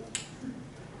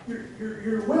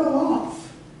 You're well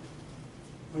off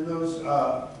when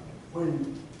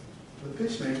when the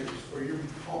peacemakers, for you're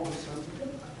called the sons of God.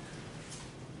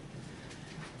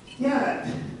 Yet,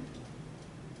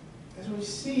 as we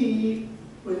see,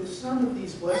 when some of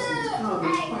these blessings come,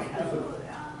 it's quite difficult.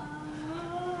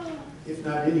 If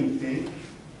not anything,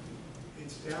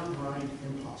 it's downright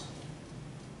impossible.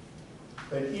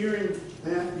 But here in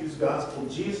Matthew's Gospel,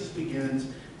 Jesus begins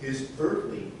his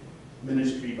earthly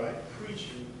ministry by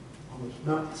preaching on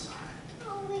the mountainside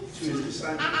to his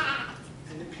disciples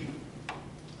and the people.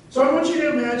 So I want you to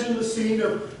imagine the scene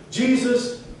of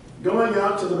Jesus going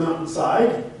out to the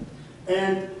mountainside,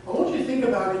 and I want you to think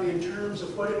about it in terms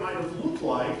of what it might have looked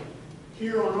like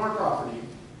here on our property.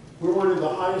 We're one of the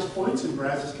highest points in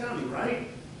Brazos County, right?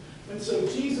 And so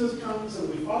Jesus comes and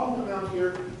we follow him out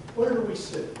here. Where do we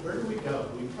sit? Where do we go?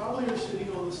 We probably are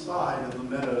sitting on the side of the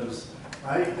meadows,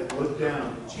 right, that look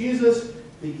down. Jesus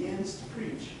begins to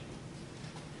preach.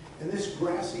 And this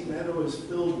grassy meadow is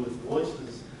filled with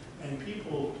voices and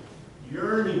people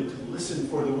yearning to listen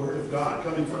for the word of God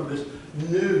coming from this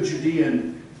new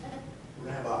Judean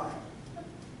rabbi.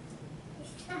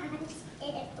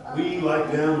 We,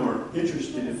 like them, are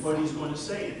interested in what he's going to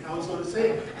say and how he's going to say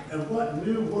it and what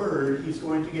new word he's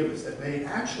going to give us that may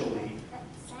actually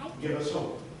give us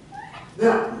hope.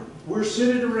 Now, we're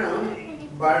sitting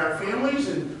around by our families,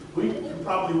 and we can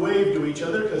probably wave to each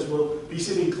other because we'll be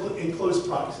sitting in close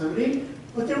proximity,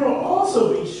 but there will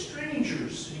also be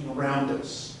strangers sitting around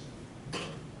us.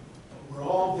 We're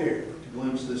all there to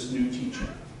glimpse this new teacher.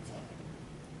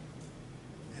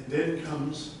 And then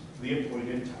comes the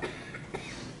appointed time.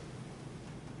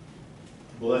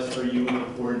 Blessed are you in the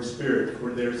poor in spirit,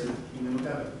 for theirs is the kingdom of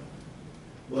heaven.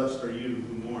 Blessed are you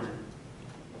who mourn,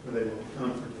 for they will be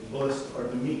comforted. Blessed are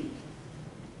the meek,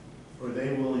 for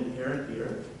they will inherit the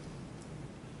earth.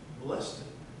 Blessed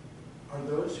are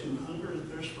those who hunger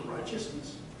and thirst for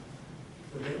righteousness,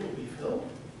 for they will be filled.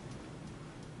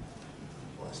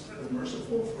 Blessed are the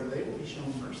merciful, for they will be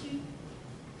shown mercy.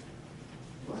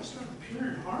 Blessed are the pure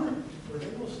in heart, for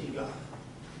they will see God.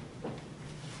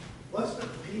 Blessed are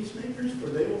the peacemakers, for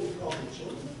they will be called the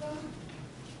children of God.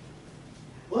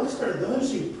 Blessed are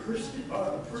those who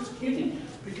are persecuted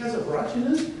because of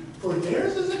righteousness, for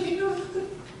theirs is the kingdom of heaven.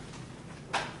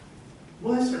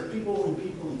 Blessed are people when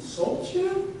people insult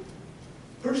you,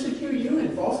 persecute you,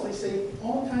 and falsely say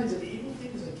all kinds of evil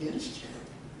things against you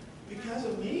because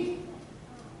of me.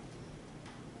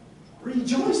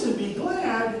 Rejoice and be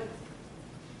glad,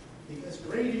 because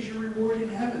great is your reward in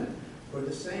heaven. For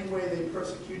the same way they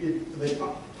persecuted the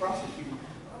prophets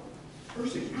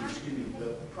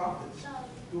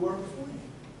who are before you.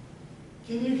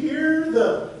 Can you hear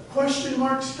the question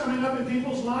marks coming up in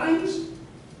people's minds?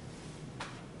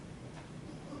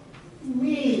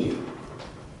 Me,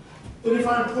 that if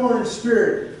I'm poor in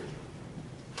spirit,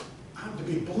 I'm to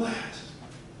be blessed.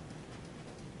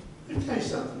 Let me tell you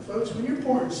something, folks. When you're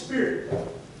poor in spirit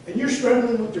and you're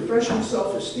struggling with depression,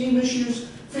 self-esteem issues,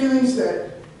 feelings that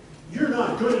you're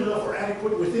not good enough or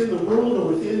adequate within the world or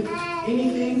within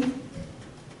anything,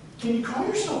 can you call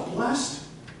yourself blessed?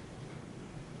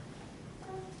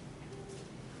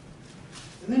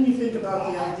 And then you think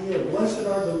about the idea of blessed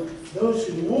are those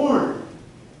who mourn.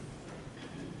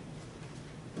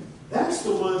 That's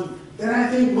the one that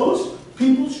I think most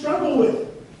people struggle with,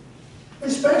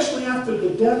 especially after the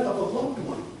death of a loved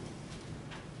one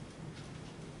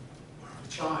or a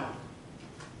child,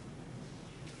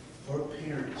 or a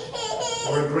parent,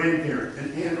 or a grandparent,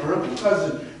 an aunt or uncle,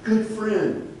 cousin, good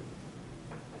friend.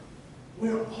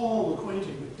 We're all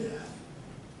acquainted with death.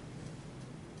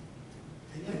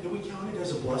 And yet, do we count it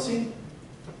as a blessing?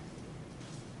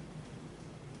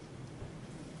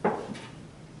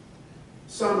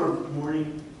 Some are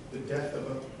mourning the death of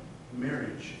a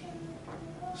marriage.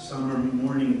 Some are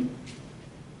mourning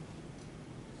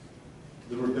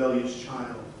the rebellious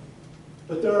child.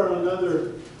 But there are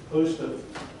another host of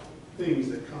things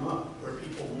that come up where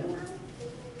people mourn.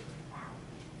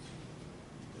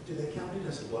 But do they count it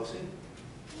as a blessing?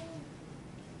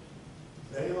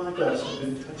 They, like us, have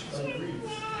been touched by grief.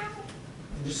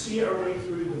 And to see our way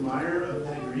through the mire of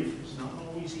that grief is not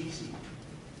always easy.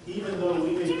 Even though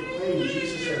we may proclaim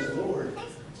Jesus as Lord,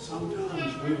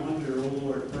 sometimes we wonder, oh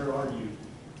Lord, where are you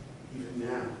even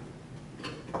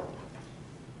now?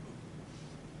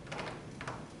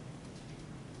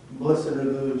 Blessed are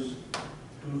those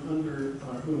who hunger,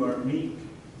 who are meek.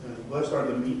 Blessed are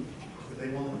the meek, for they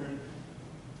will inherit.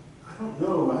 I don't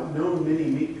know. I've known many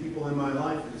meek people in my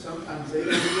life, and sometimes they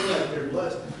don't feel like they're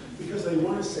blessed because they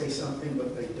want to say something,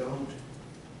 but they don't.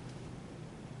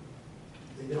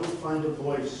 They don't find a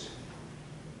voice.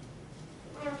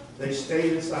 They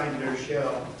stay inside their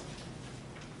shell.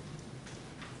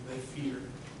 They fear.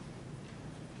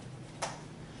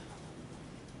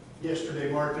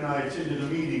 Yesterday, Mark and I attended a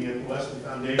meeting at the Wesley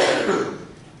Foundation,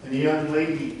 and a young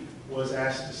lady was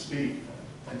asked to speak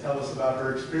and tell us about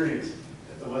her experience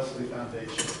at the Wesley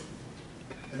Foundation.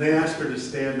 And they asked her to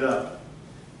stand up,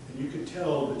 and you could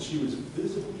tell that she was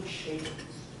visibly shaken.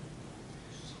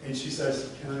 And she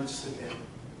says, "Can I just sit down?"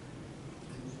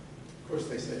 course,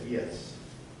 they said yes.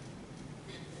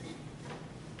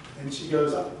 And she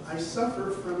goes, I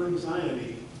suffer from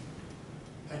anxiety,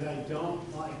 and I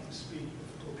don't like to speak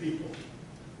before people.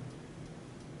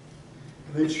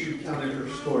 And then she recounted her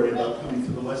story about coming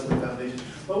to the Wesley Foundation.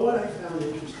 But what I found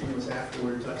interesting was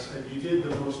afterwards, I said, you did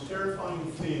the most terrifying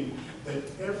thing that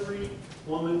every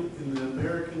woman in the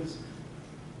Americans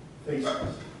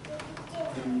faces.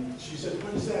 And she said,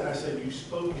 what is that? I said, you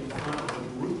spoke in front of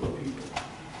a group of people.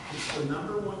 It's the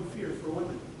number one fear for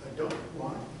women. I don't know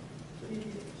why, but it is.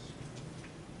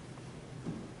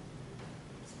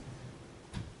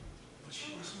 But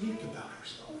she was meek about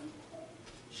herself.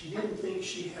 She didn't think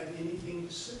she had anything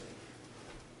to say.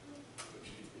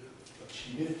 But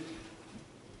she did.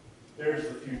 There's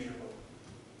the future hope.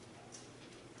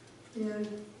 And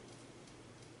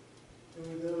there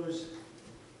were those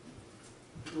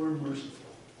who are merciful.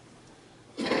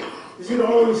 Is it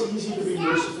always easy to be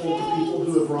merciful to people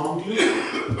who have wronged you?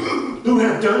 Who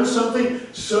have done something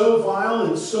so vile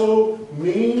and so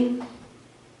mean?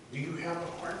 Do you have a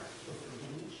heart for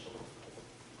forgiveness?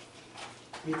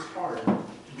 It's hard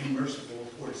to be merciful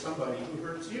towards somebody who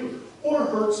hurts you or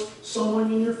hurts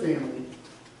someone in your family.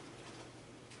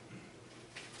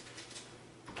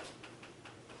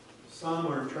 Some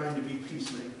are trying to be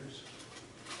peacemakers.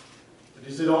 But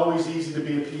is it always easy to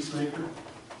be a peacemaker?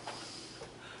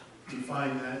 We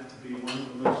find that to be one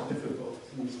of the most difficult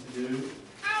things to do.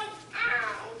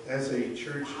 As a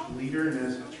church leader and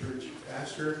as a church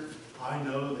pastor, I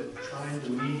know that trying to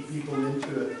lead people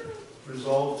into a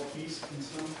resolved peace can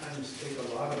sometimes take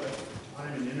a lot of effort,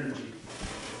 time, and energy.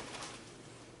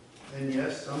 And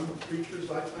yes, some preachers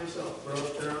like myself throw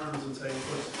up their arms and say,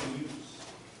 what's the use?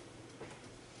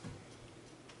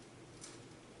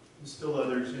 And still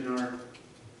others in our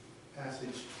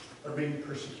passage are being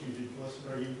persecuted. Blessed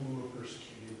are you who are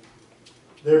persecuted.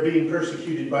 They're being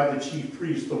persecuted by the chief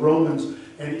priests, the Romans,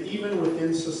 and even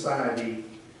within society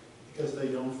because they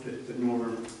don't fit the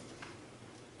norm.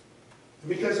 And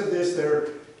because of this, their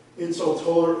insults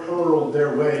hurled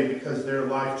their way because their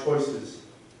life choices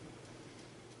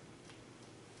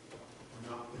are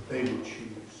not what they would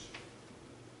choose.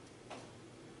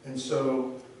 And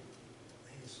so,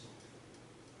 they insult.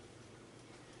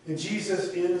 And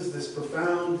Jesus ends this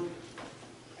profound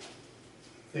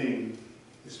thing,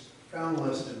 this profound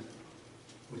lesson,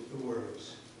 with the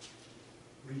words,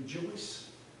 rejoice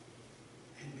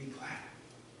and be glad.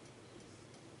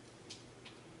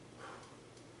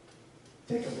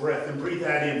 Take a breath and breathe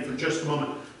that in for just a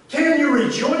moment. Can you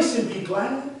rejoice and be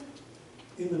glad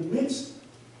in the midst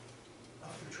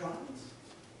of the trials?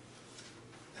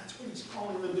 That's what he's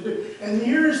calling them to do. And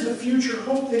here is the future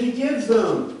hope that he gives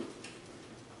them.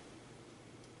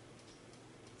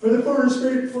 For the poor in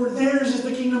spirit, for theirs is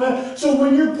the kingdom of heaven. So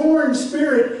when you're poor in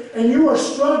spirit and you are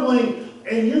struggling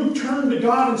and you turn to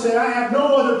God and say, I have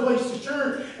no other place to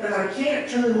turn, and I can't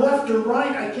turn left or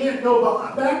right, I can't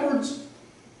go backwards,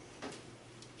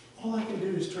 all I can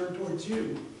do is turn towards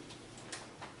you.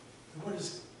 And what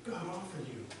does God offer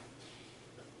you?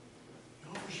 He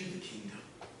offers you the kingdom.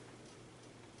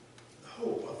 The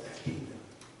hope of that kingdom.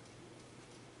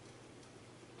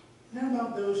 Now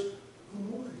about those who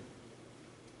mourn.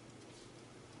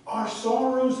 Our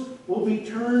sorrows will be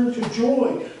turned to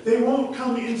joy. They won't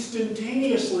come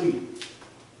instantaneously.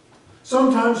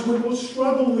 Sometimes we will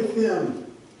struggle with them.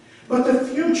 But the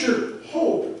future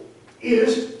hope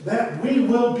is that we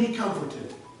will be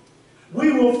comforted.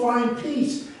 We will find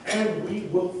peace and we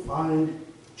will find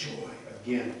joy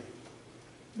again.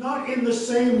 Not in the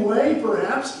same way,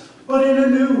 perhaps, but in a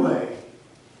new way.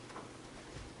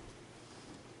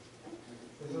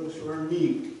 For those who are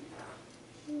meek,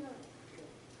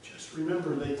 just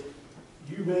remember that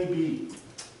you may be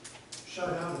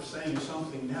shut out of saying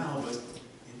something now, but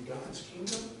in God's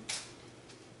kingdom,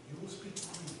 you will speak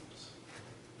volumes.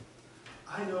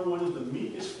 I know one of the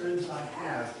meekest friends I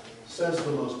have says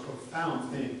the most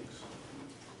profound things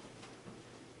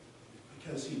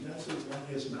because he doesn't let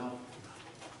his mouth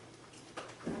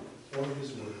or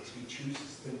his words. He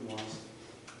chooses them wisely.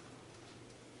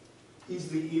 He's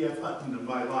the E.F. Hutton of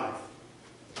my life.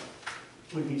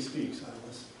 When he speaks, I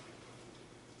listen.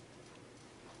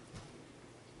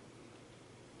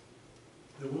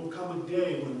 There will come a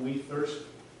day when we thirst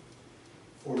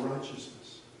for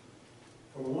righteousness,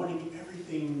 for wanting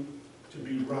everything to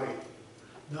be right,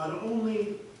 not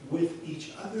only with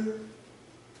each other,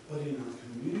 but in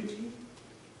our community,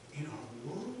 in our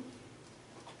world,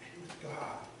 and with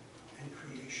God and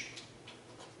creation.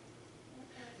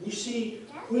 You see,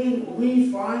 when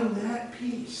we find that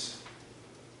peace,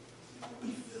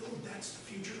 we'll be filled. That's the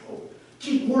future hope.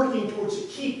 Keep working towards it.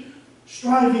 Keep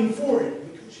striving for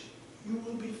it, because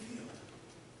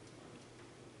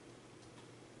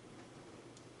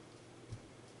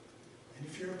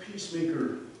you're a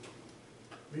peacemaker,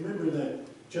 remember that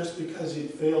just because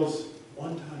it fails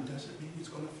one time doesn't mean it's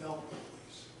going to fail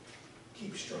always.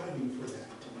 Keep striving for that.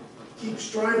 Keep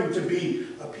striving to be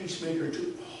a peacemaker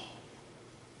too.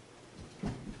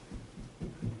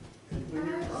 And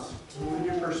when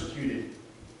you're persecuted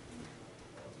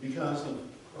because of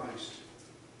Christ,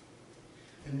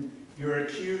 and you're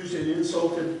accused and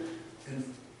insulted, and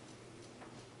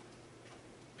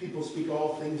people speak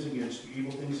all things against you,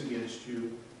 evil things against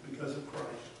you because of Christ,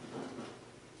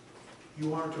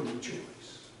 you are to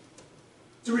rejoice.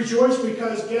 To rejoice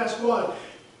because guess what?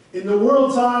 In the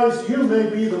world's eyes, you may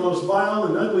be the most vile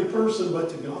and ugly person, but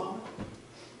to God,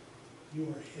 you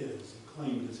are His and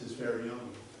claimed as His very own.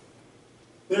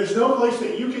 There's no place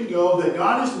that you can go that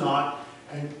God is not,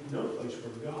 and no place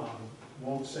where God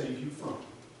won't save you from.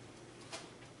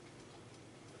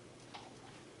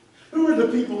 Who are the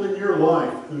people in your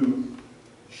life who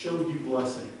showed you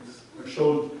blessings, or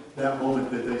showed that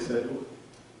moment that they said, oh,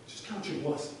 just count your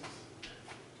blessings?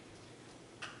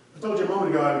 I told you a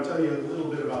moment ago I would tell you a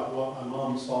little bit about what my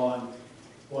mom saw and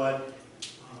what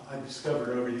I discovered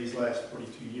over these last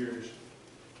 42 years.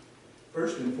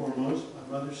 First and foremost,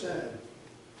 my mother said,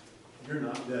 "You're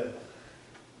not dead."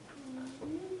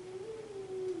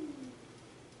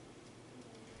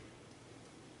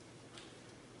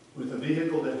 With a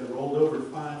vehicle that had rolled over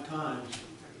 5 times,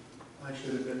 I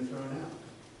should have been thrown out.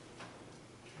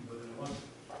 But I wasn't.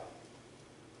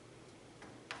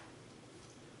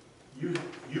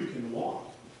 You can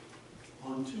walk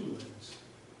on 2 limbs,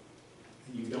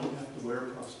 and you don't have to wear a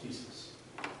prosthesis.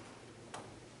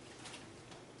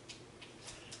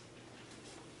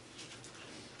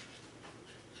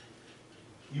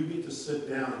 You get to sit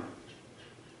down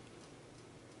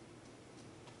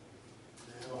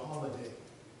and have a holiday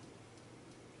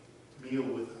meal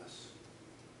with us.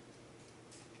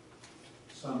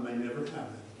 Some may never have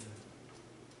that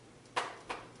again.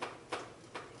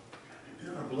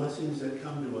 There are blessings that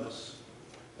come to us,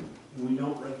 and we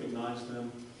don't recognize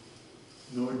them,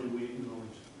 nor do we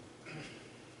acknowledge them.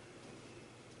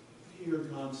 Here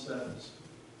God says,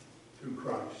 through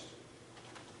Christ,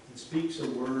 and speaks a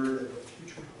word of a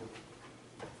future hope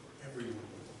for everyone.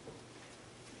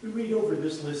 We read over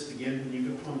this list again when you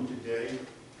go home today.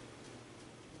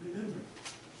 Remember,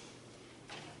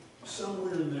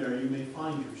 somewhere in there you may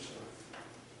find yourself.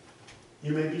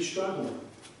 You may be struggling.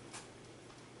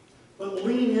 But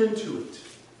lean into it.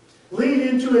 Lean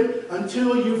into it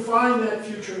until you find that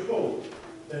future hope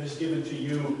that is given to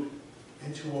you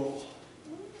and to all.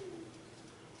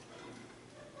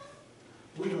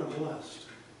 We are blessed.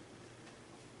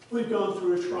 We've gone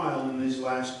through a trial in these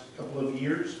last couple of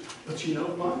years, but you know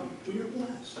what? We are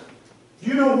blessed.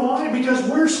 You know why? Because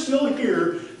we're still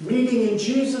here, meeting in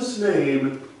Jesus'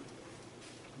 name,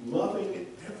 loving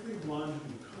everyone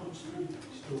who comes through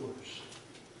these doors,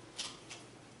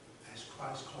 as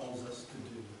Christ calls us to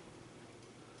do.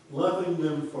 Loving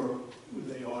them for who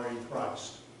they are in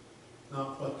Christ,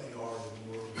 not what they are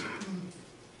in the world.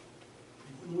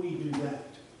 And when we do that,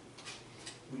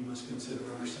 we must consider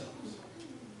ourselves.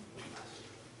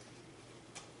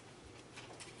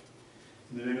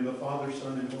 In the name of the Father,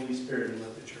 Son, and Holy Spirit, and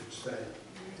let the church say,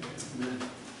 amen.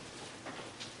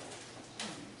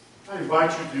 I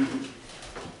invite you to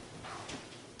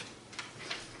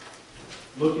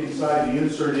look inside the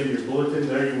insert in your bulletin.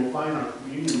 There you will find our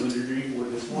communion liturgy for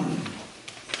this morning.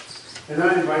 And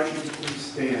I invite you to please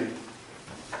stand.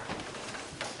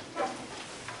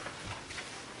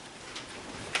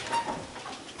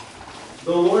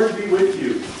 The Lord be with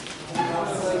you.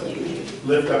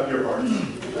 Lift up your hearts.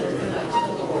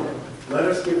 Let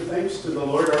us give thanks to the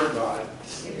Lord our God.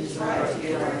 It is right to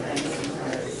give our thanks and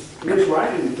praise. It is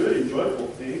right and good and joyful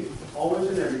thing, always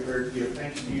and everywhere, to give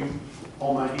thanks to you,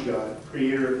 Almighty God,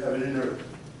 Creator of heaven and earth,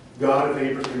 God of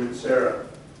Abraham and Sarah,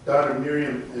 God of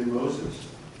Miriam and Moses,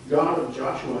 God of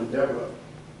Joshua and Deborah,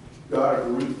 God of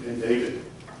Ruth and David,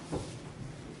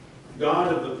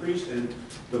 God of the priests and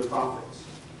the prophets,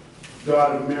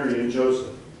 God of Mary and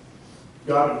Joseph,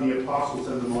 God of the apostles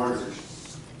and the martyrs,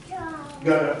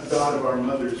 God of our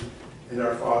mothers and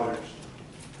our fathers,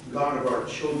 God of our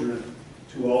children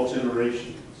to all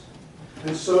generations.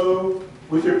 And so,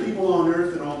 with your people on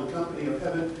earth and all the company of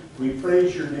heaven, we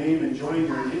praise your name and join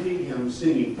your unending hymn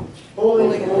singing,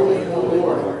 Holy, holy, holy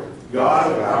Lord,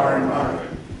 God of power and might.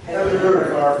 Heaven and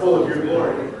earth are full of your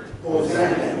glory.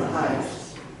 Hosanna in the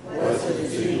highest. Blessed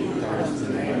is he who comes in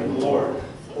the name of the Lord.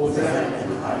 Hosanna in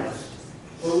the highest.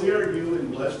 Holy are you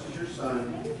and blessed is your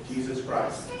Son, Jesus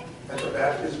Christ. At the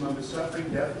baptism of his suffering,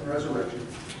 death, and resurrection,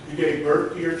 you gave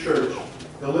birth to your church,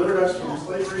 delivered us from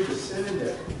slavery to sin and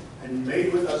death, and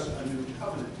made with us a new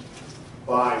covenant.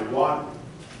 by water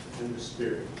and the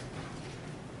Spirit.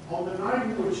 On the night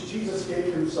in which Jesus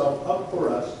gave himself up for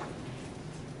us,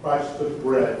 Christ took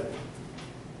bread.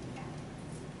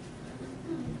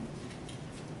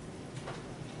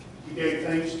 He gave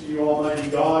thanks to you, Almighty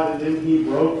God, and then he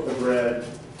broke the bread.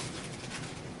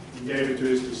 He gave it to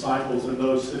his disciples and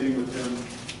those sitting with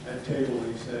him at table,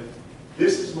 and he said,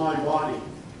 "This is my body,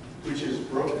 which is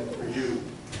broken for you.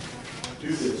 Do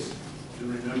this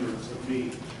in remembrance of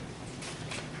me."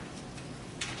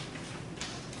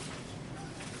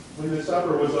 When the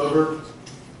supper was over,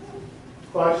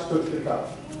 Christ took the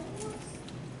cup.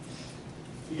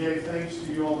 He gave thanks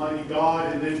to you, Almighty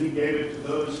God, and then he gave it to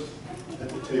those at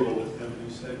the table with him. And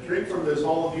he said, "Drink from this,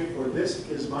 all of you, for this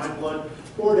is my blood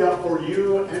poured out for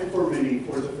you and for many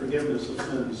for the forgiveness of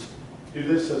sins. Do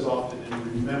this as often in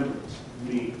remembrance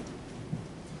of me."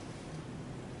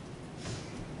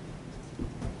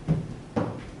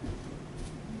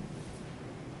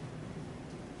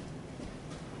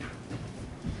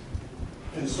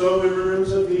 And so, in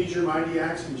remembrance of these, your mighty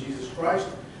acts in Jesus Christ,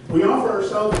 we offer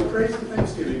ourselves in praise and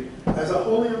thanksgiving as a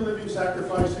holy and living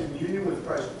sacrifice in union with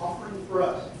Christ's offering for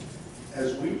us,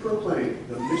 as we proclaim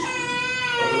the mystery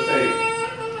of the faith.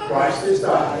 Christ has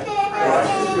died.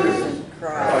 Christ is risen.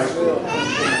 Christ will come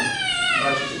again.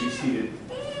 Christ is to be seated.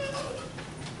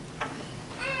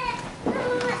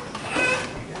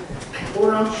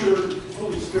 Lord, I'm sure the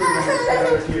Holy Spirit has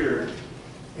gathered here.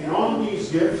 And on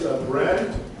these gifts of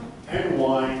bread and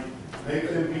wine, make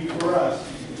them be for us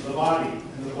the body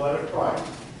and the blood of Christ,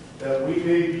 that we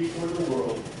may be for the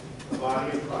world the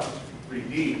body of Christ,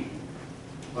 redeemed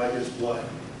by his blood.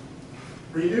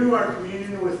 Renew our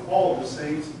communion with all the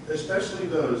saints, especially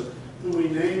those who we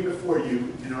name before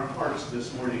you in our hearts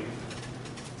this morning.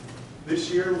 This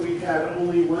year we had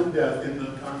only one death in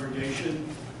the congregation,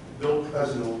 Bill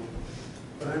Presnell,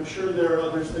 but I'm sure there are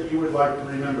others that you would like to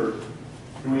remember,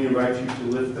 and we invite you to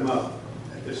lift them up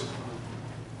at this time.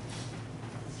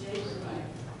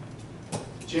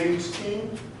 James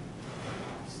King,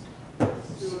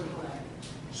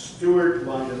 Stuart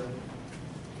London,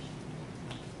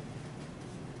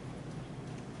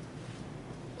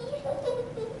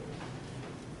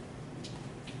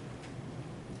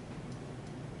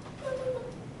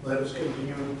 let us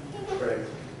continue to pray.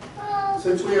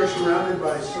 Since we are surrounded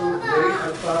by so great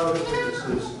a cloud of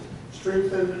witnesses,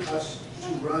 strengthen us to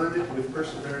run with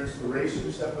perseverance the race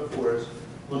you set before us,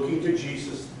 looking to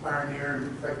Jesus, the pioneer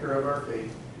and perfecter of our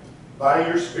faith. By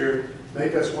your Spirit,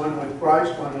 make us one with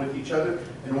Christ, one with each other,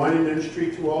 and one in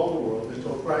ministry to all the world,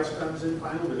 until Christ comes in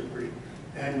final victory,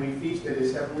 and we feast at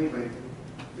his heavenly banquet.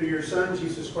 Through your Son,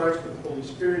 Jesus Christ, with the Holy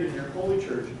Spirit, in your holy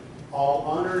church, all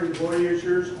honor and glory is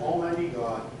yours, Almighty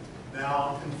God,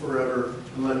 now and forever.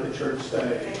 And let the church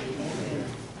say, Amen.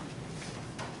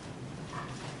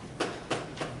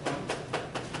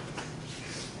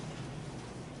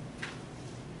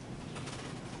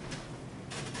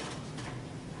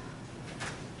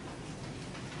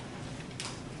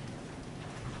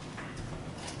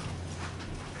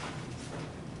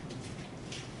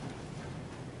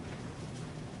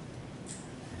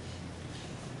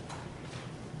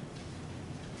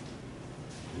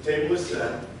 The table is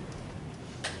set.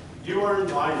 You are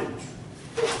invited.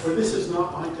 For this is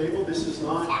not my table. This is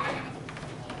not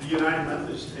the United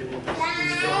Methodist table. This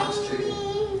is God's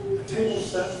table. A table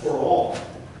set for all.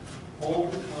 All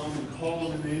who come and call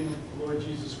on the name of the Lord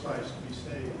Jesus Christ to be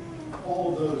saved.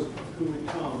 All those who would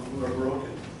come who are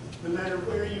broken. No matter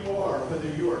where you are, whether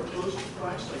you are close to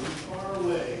Christ or far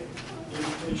away, the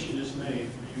invitation is made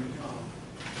for you to come,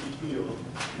 be healed,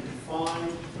 and to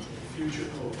find future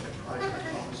hope that Christ has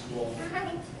promised to all.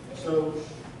 So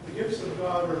the gifts of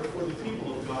God are for the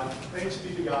people of God. Thanks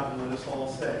be to God, and let us all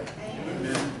say,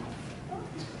 Amen.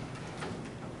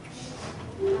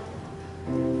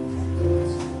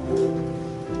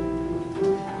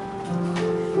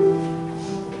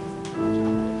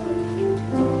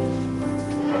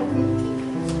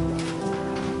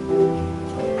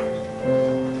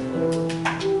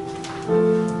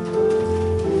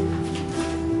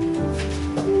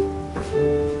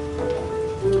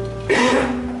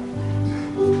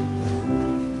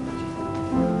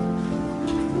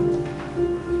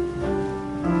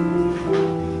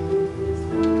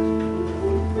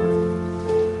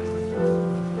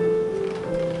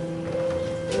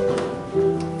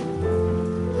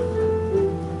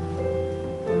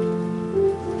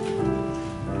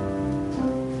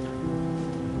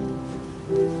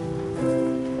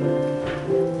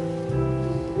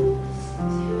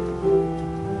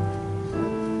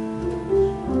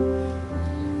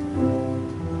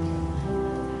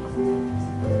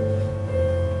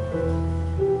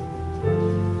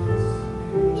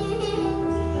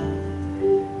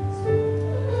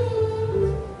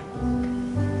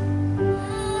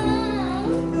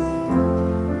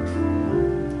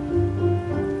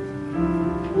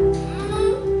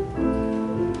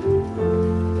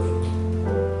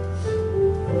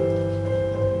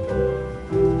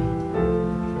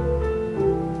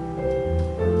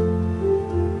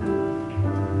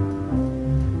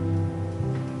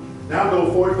 Now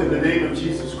go forth in the name of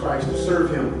Jesus Christ to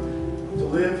serve him, to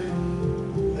live.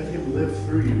 Let him live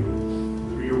through you,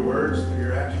 through your words, through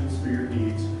your actions, through your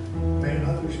deeds. May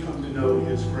others come to know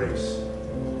his grace.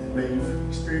 And may you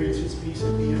experience his peace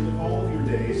at the end of all of your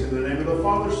days. In the name of the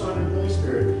Father, Son, and Holy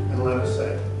Spirit. And let us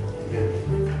say,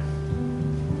 Amen.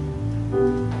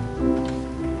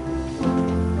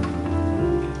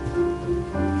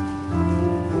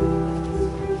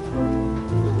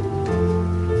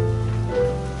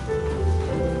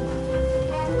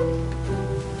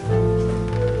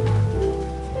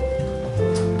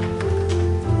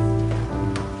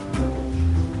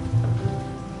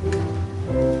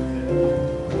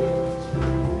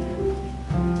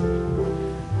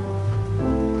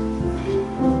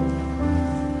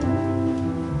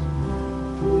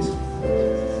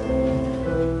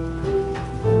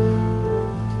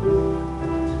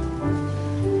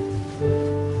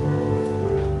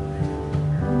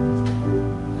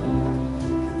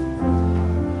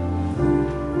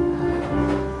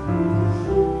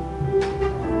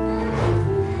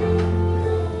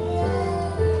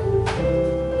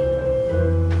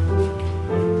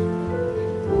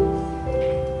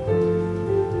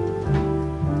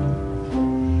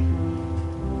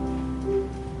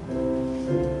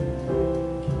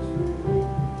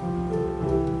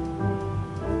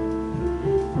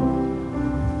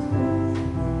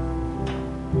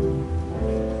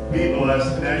 Be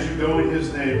blessed, and as you go in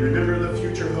his name, remember the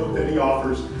future hope that he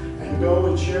offers, and go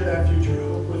and share that future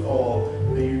hope with all.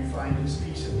 May you find his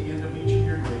peace at the end of each of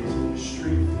your days, and his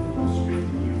strength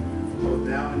strengthen you, both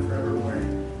now and forevermore.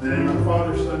 In the name of the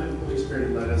Father, Son, and Holy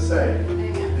Spirit, let us say,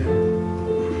 Amen.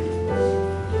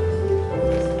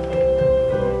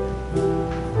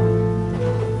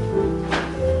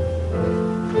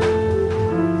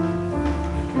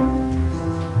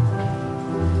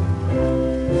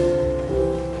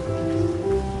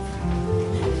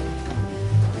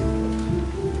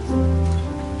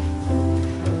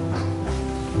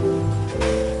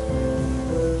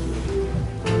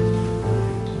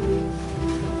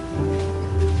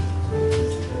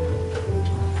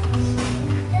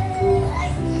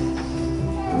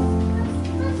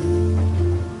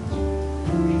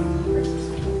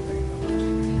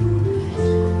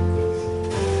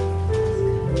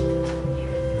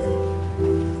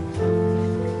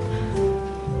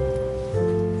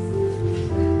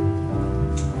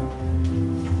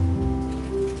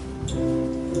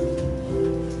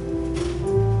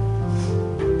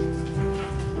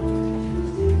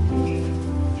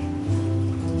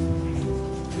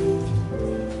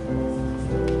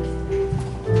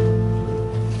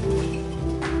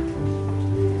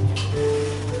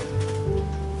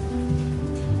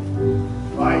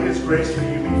 Grace,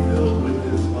 may you be filled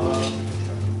with his love.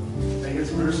 May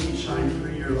his mercy shine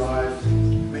through your lives.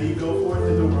 May you go forth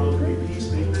in the world to be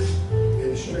peacemakers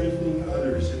and strengthening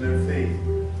others in their faith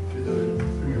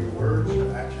through your words,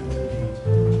 your actions, and deeds.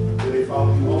 May they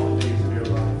follow you all the days of your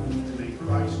life. And may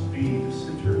Christ be the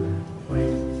center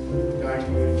point,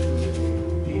 guiding you to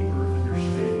a deeper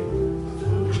understanding of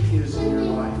who he is in your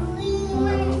life.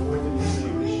 Now go forth in his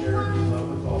name to share his love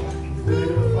with all. In the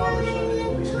name of the Father, Son, and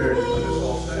Holy Spirit, let us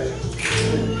all say,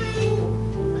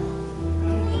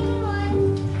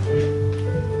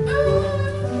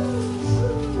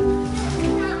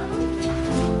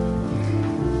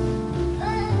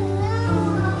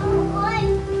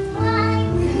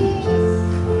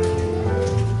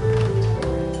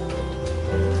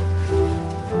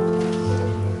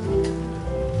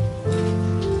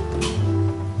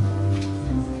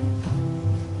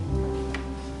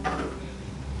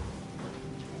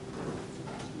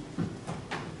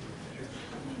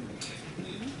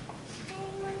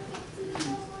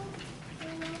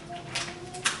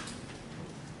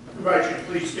 I invite you to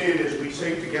please stand as we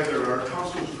sing together our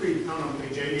Apostles' Creed found on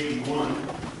page 881.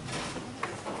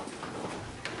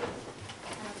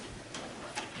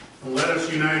 And let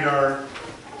us unite our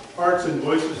hearts and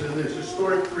voices in this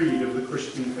historic creed of the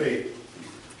Christian faith.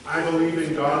 I believe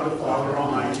in God the Father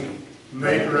Almighty,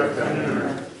 maker of heaven and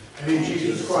earth, and in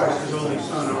Jesus Christ, his only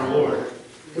Son, our Lord,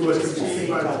 who was conceived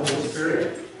by the Holy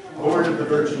Spirit, born of the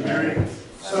Virgin Mary,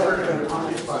 suffered under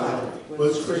Pontius Pilate,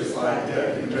 was crucified,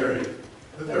 dead, and buried.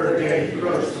 The third day he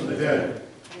rose from the dead.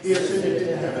 He ascended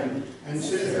into heaven, and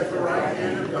sitteth at the right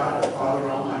hand of God the Father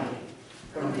Almighty.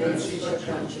 From thence he shall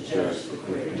come to judge the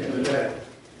quick and the dead.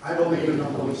 I believe in the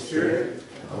Holy Spirit,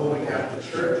 the Holy Catholic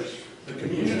Church, the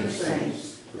communion of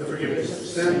saints, the forgiveness of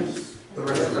sins, the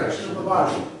resurrection of the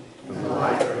body, and the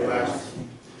life everlasting.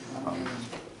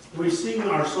 We sing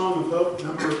our song of hope,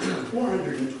 number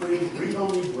 420, Breathe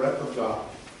on Me, Breath of God.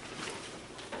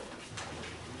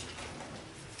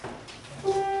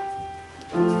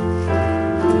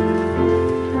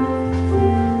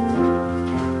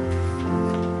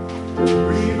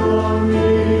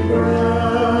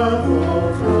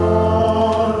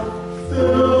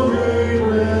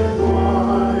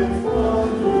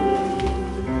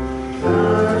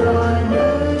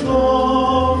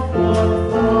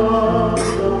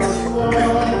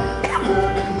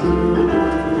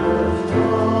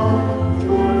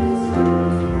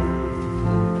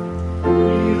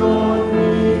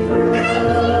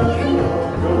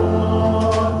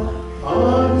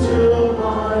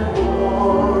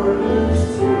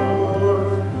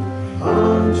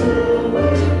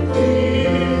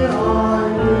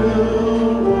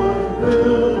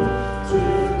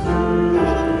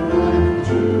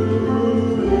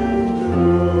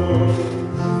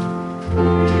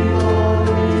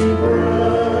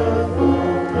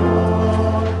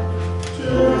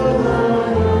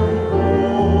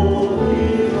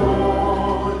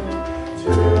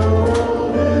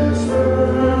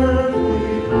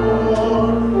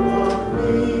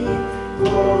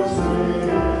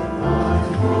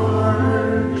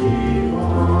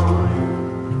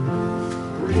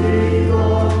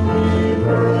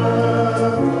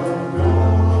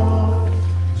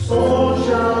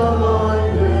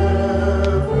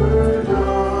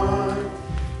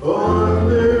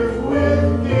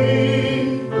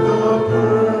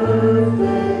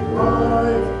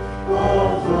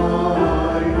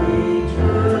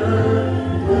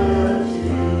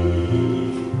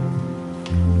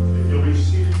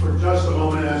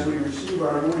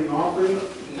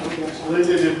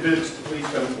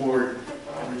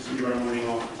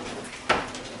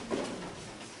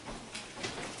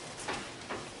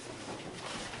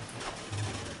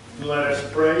 Let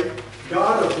us pray.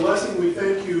 God of blessing, we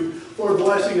thank you for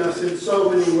blessing us in so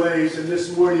many ways. And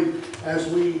this morning, as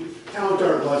we count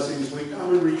our blessings, we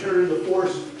come and return the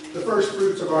first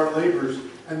fruits of our labors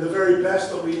and the very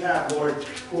best that we have, Lord.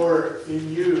 For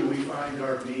in you we find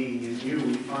our being, in you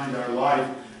we find our life.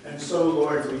 And so,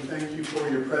 Lord, we thank you for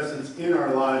your presence in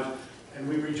our lives, and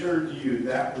we return to you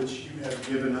that which you have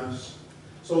given us.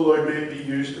 So, Lord, may it be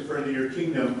used to further your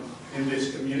kingdom in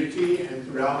this community and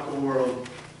throughout the world.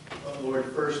 But Lord,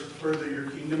 first further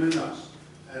your kingdom in us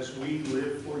as we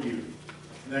live for you.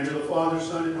 In the name of the Father,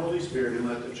 Son, and Holy Spirit, and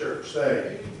let the church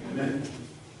say, Amen.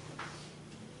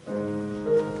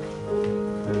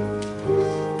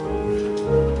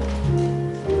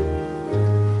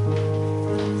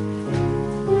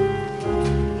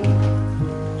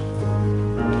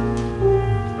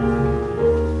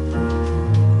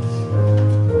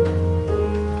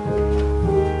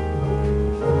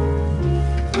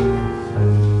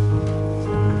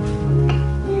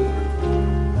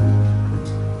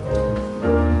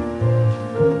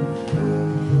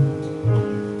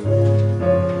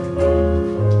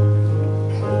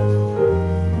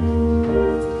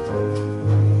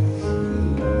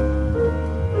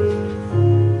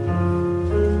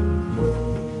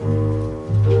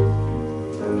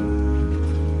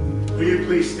 Will you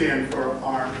please stand for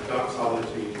our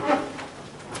doxology?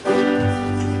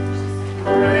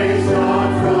 Praise God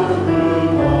from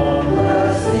whom all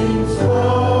blessings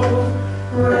flow.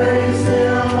 Praise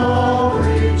Him, all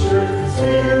creatures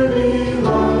here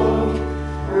below.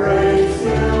 Praise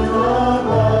Him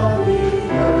above the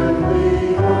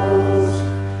earthly host.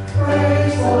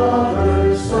 Praise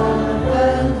Father, Son,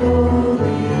 and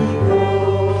Holy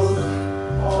Ghost.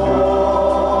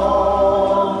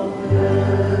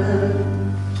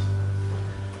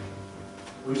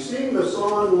 We sing the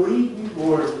song, Lead Me,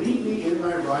 Lord, Lead Me in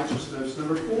Thy Righteousness,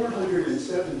 number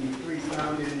 473,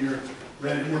 found in your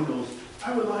red hymnals.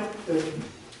 I would like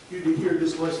you to hear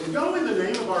this blessing. Go in the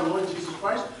name of our Lord Jesus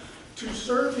Christ to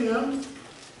serve Him,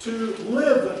 to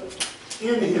live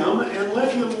in Him, and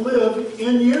let Him live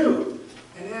in you.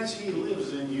 And as He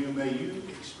lives in you, may you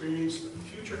experience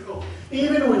future hope.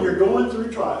 Even when you're going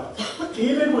through trials,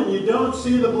 even when you don't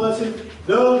see the blessing,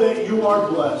 know that you are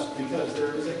blessed, because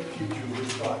there is a future with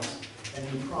Christ. And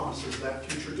He promises that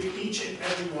future to each and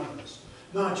every one of us.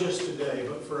 Not just today,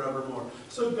 but forevermore.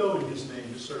 So go in His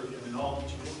name to serve Him in all that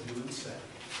you will do and say.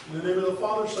 In the name of the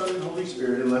Father, Son, and Holy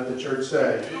Spirit, and let the church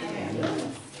say,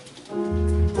 Amen.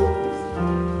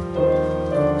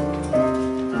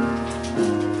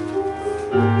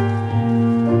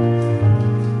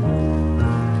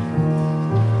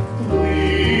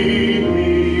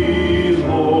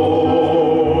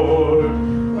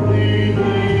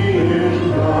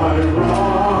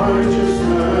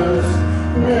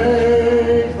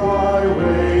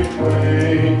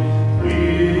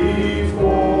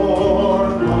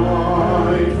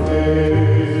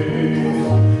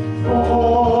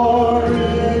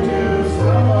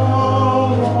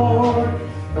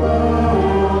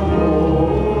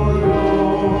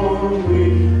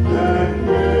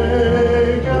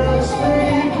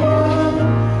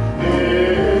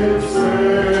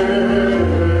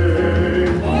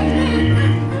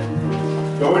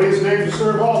 Go in His name to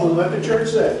serve all, and let the church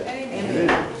say, Amen.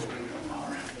 Amen.